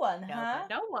 No one, No, huh?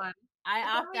 No one. I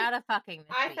I opt thought out of fucking this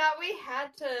I week. thought we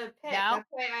had to pick. No. That's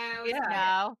why I always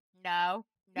Yeah. No.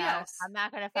 Yes. I'm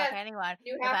not going to fuck Yes, anyone.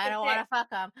 you If have I to don't want to pick. fuck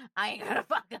them, I ain't going to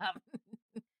fuck them.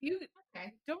 You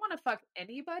Okay. don't want to fuck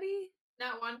anybody?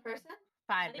 Not one person?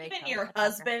 Fine, Not Rachel. even your I'll fuck her.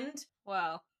 husband.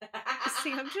 Well,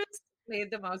 Sam just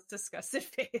made the most disgusted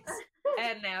face,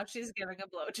 and now she's giving a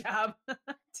blowjob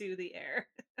to the air.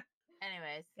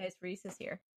 Anyways, Guys, Reese is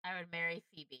here. I would marry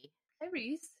Phoebe. Hi,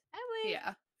 Reese. I would.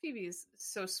 Yeah, Phoebe's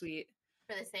so sweet,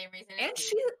 For the same reason. and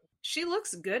as you. she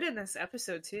looks good in this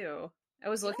episode too. I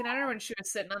was looking at her when she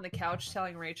was sitting on the couch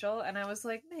telling Rachel, and I was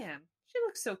like, man, she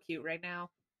looks so cute right now.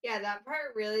 Yeah, that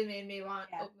part really made me want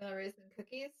Yeah. oatmeal raisin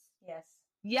cookies. Yes.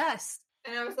 Yes.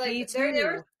 And I was Me like, they too.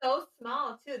 were so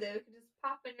small too. They could just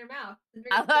pop in your mouth and drink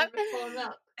I love- them full of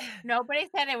milk. Nobody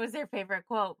said it was their favorite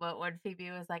quote, but when Phoebe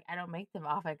was like, I don't make them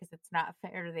often because it's not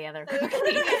fair to the other Other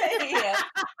cookies. Yeah.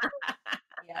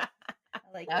 Yeah. I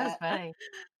like That was that. funny.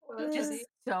 Well, Just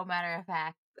so matter of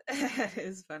fact. It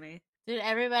is funny. Did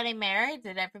everybody marry?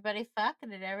 Did everybody fuck?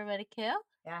 And did everybody kill?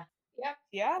 Yep.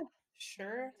 Yeah,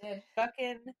 sure Did.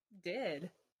 fucking did.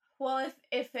 Well,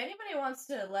 if anybody wants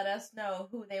to let us know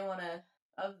who they want to,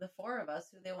 of the four of us,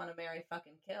 who they want to marry,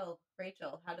 fucking kill,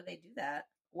 Rachel, how do they do that?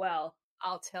 Well,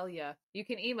 I'll tell you. You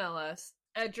can email us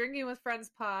at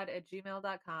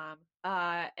drinkingwithfriendspod@gmail.com.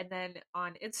 And then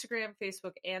on Instagram,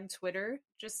 Facebook, and Twitter,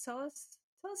 just tell us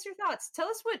your thoughts. Tell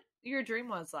us what your dream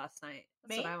was last night.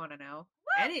 That's Me? what I want to know.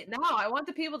 No, I want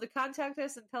the people to contact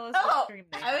us and tell us Oh, what dream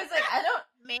they I was like, I don't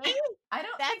Me? think I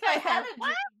That's had okay. a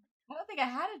dream. I don't think I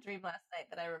had a dream last night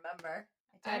that I remember.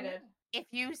 I don't did. know. If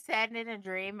you send in a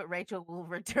dream, Rachel will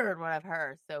return one of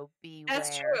hers. So beware.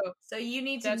 That's true. So you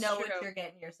need to That's know true. what you're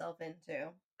getting yourself into.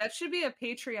 That should be a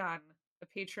Patreon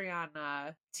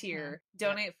tier. Yeah.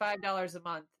 Donate $5 a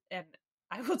month, and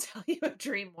I will tell you a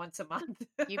dream once a month.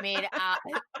 You mean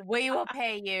we will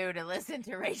pay you to listen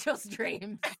to Rachel's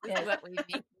dreams. Is Yes. what we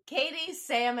mean. Katie,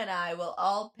 Sam, and I will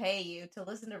all pay you to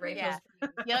listen to Rachel's Yeah.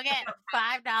 dreams. You'll get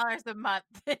 $5 a month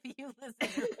if you listen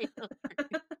to Rachel's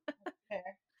dreams.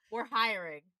 Fair. We're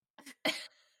hiring. All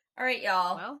right,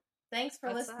 y'all. Well, Thanks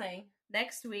for that's that. listening.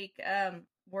 Next week,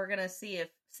 we're gonna see if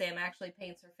Sam actually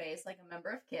paints her face like a member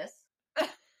of Kiss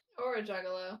Or a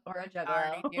juggalo. or a I'm juggalo.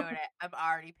 already doing it. I'm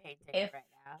already painting If- it right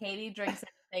now. Katie drinks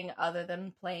anything other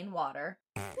than plain water.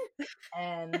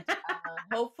 And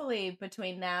hopefully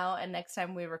between now and next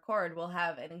time we record, we'll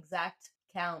have an exact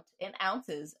count in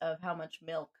ounces of how much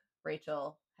milk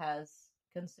Rachel has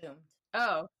consumed.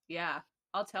 Oh, yeah.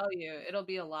 I'll tell you, it'll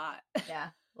be a lot. Yeah,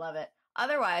 love it.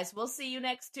 Otherwise, we'll see you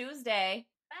next Tuesday.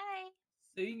 Bye.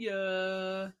 See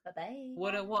ya. Bye-bye.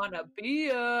 Wouldn't wanna be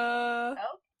ya. Oh,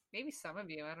 Maybe some of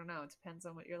you. I don't know. It depends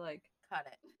on what you're like. cut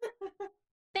it.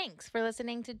 Thanks for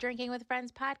listening to Drinking with Friends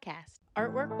podcast.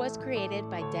 Artwork was created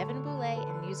by Devin Boulay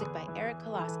and music by Eric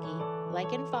Koloski.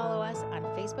 Like and follow us on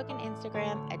Facebook and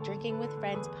Instagram at Drinking with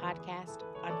Friends Podcast,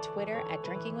 on Twitter at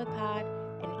Drinking with Pod,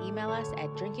 and email us at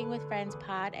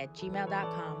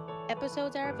drinkingwithfriendspod@gmail.com.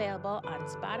 Episodes are available on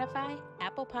Spotify,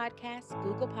 Apple Podcasts,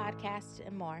 Google Podcasts,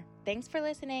 and more. Thanks for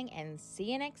listening, and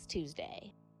see you next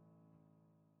Tuesday.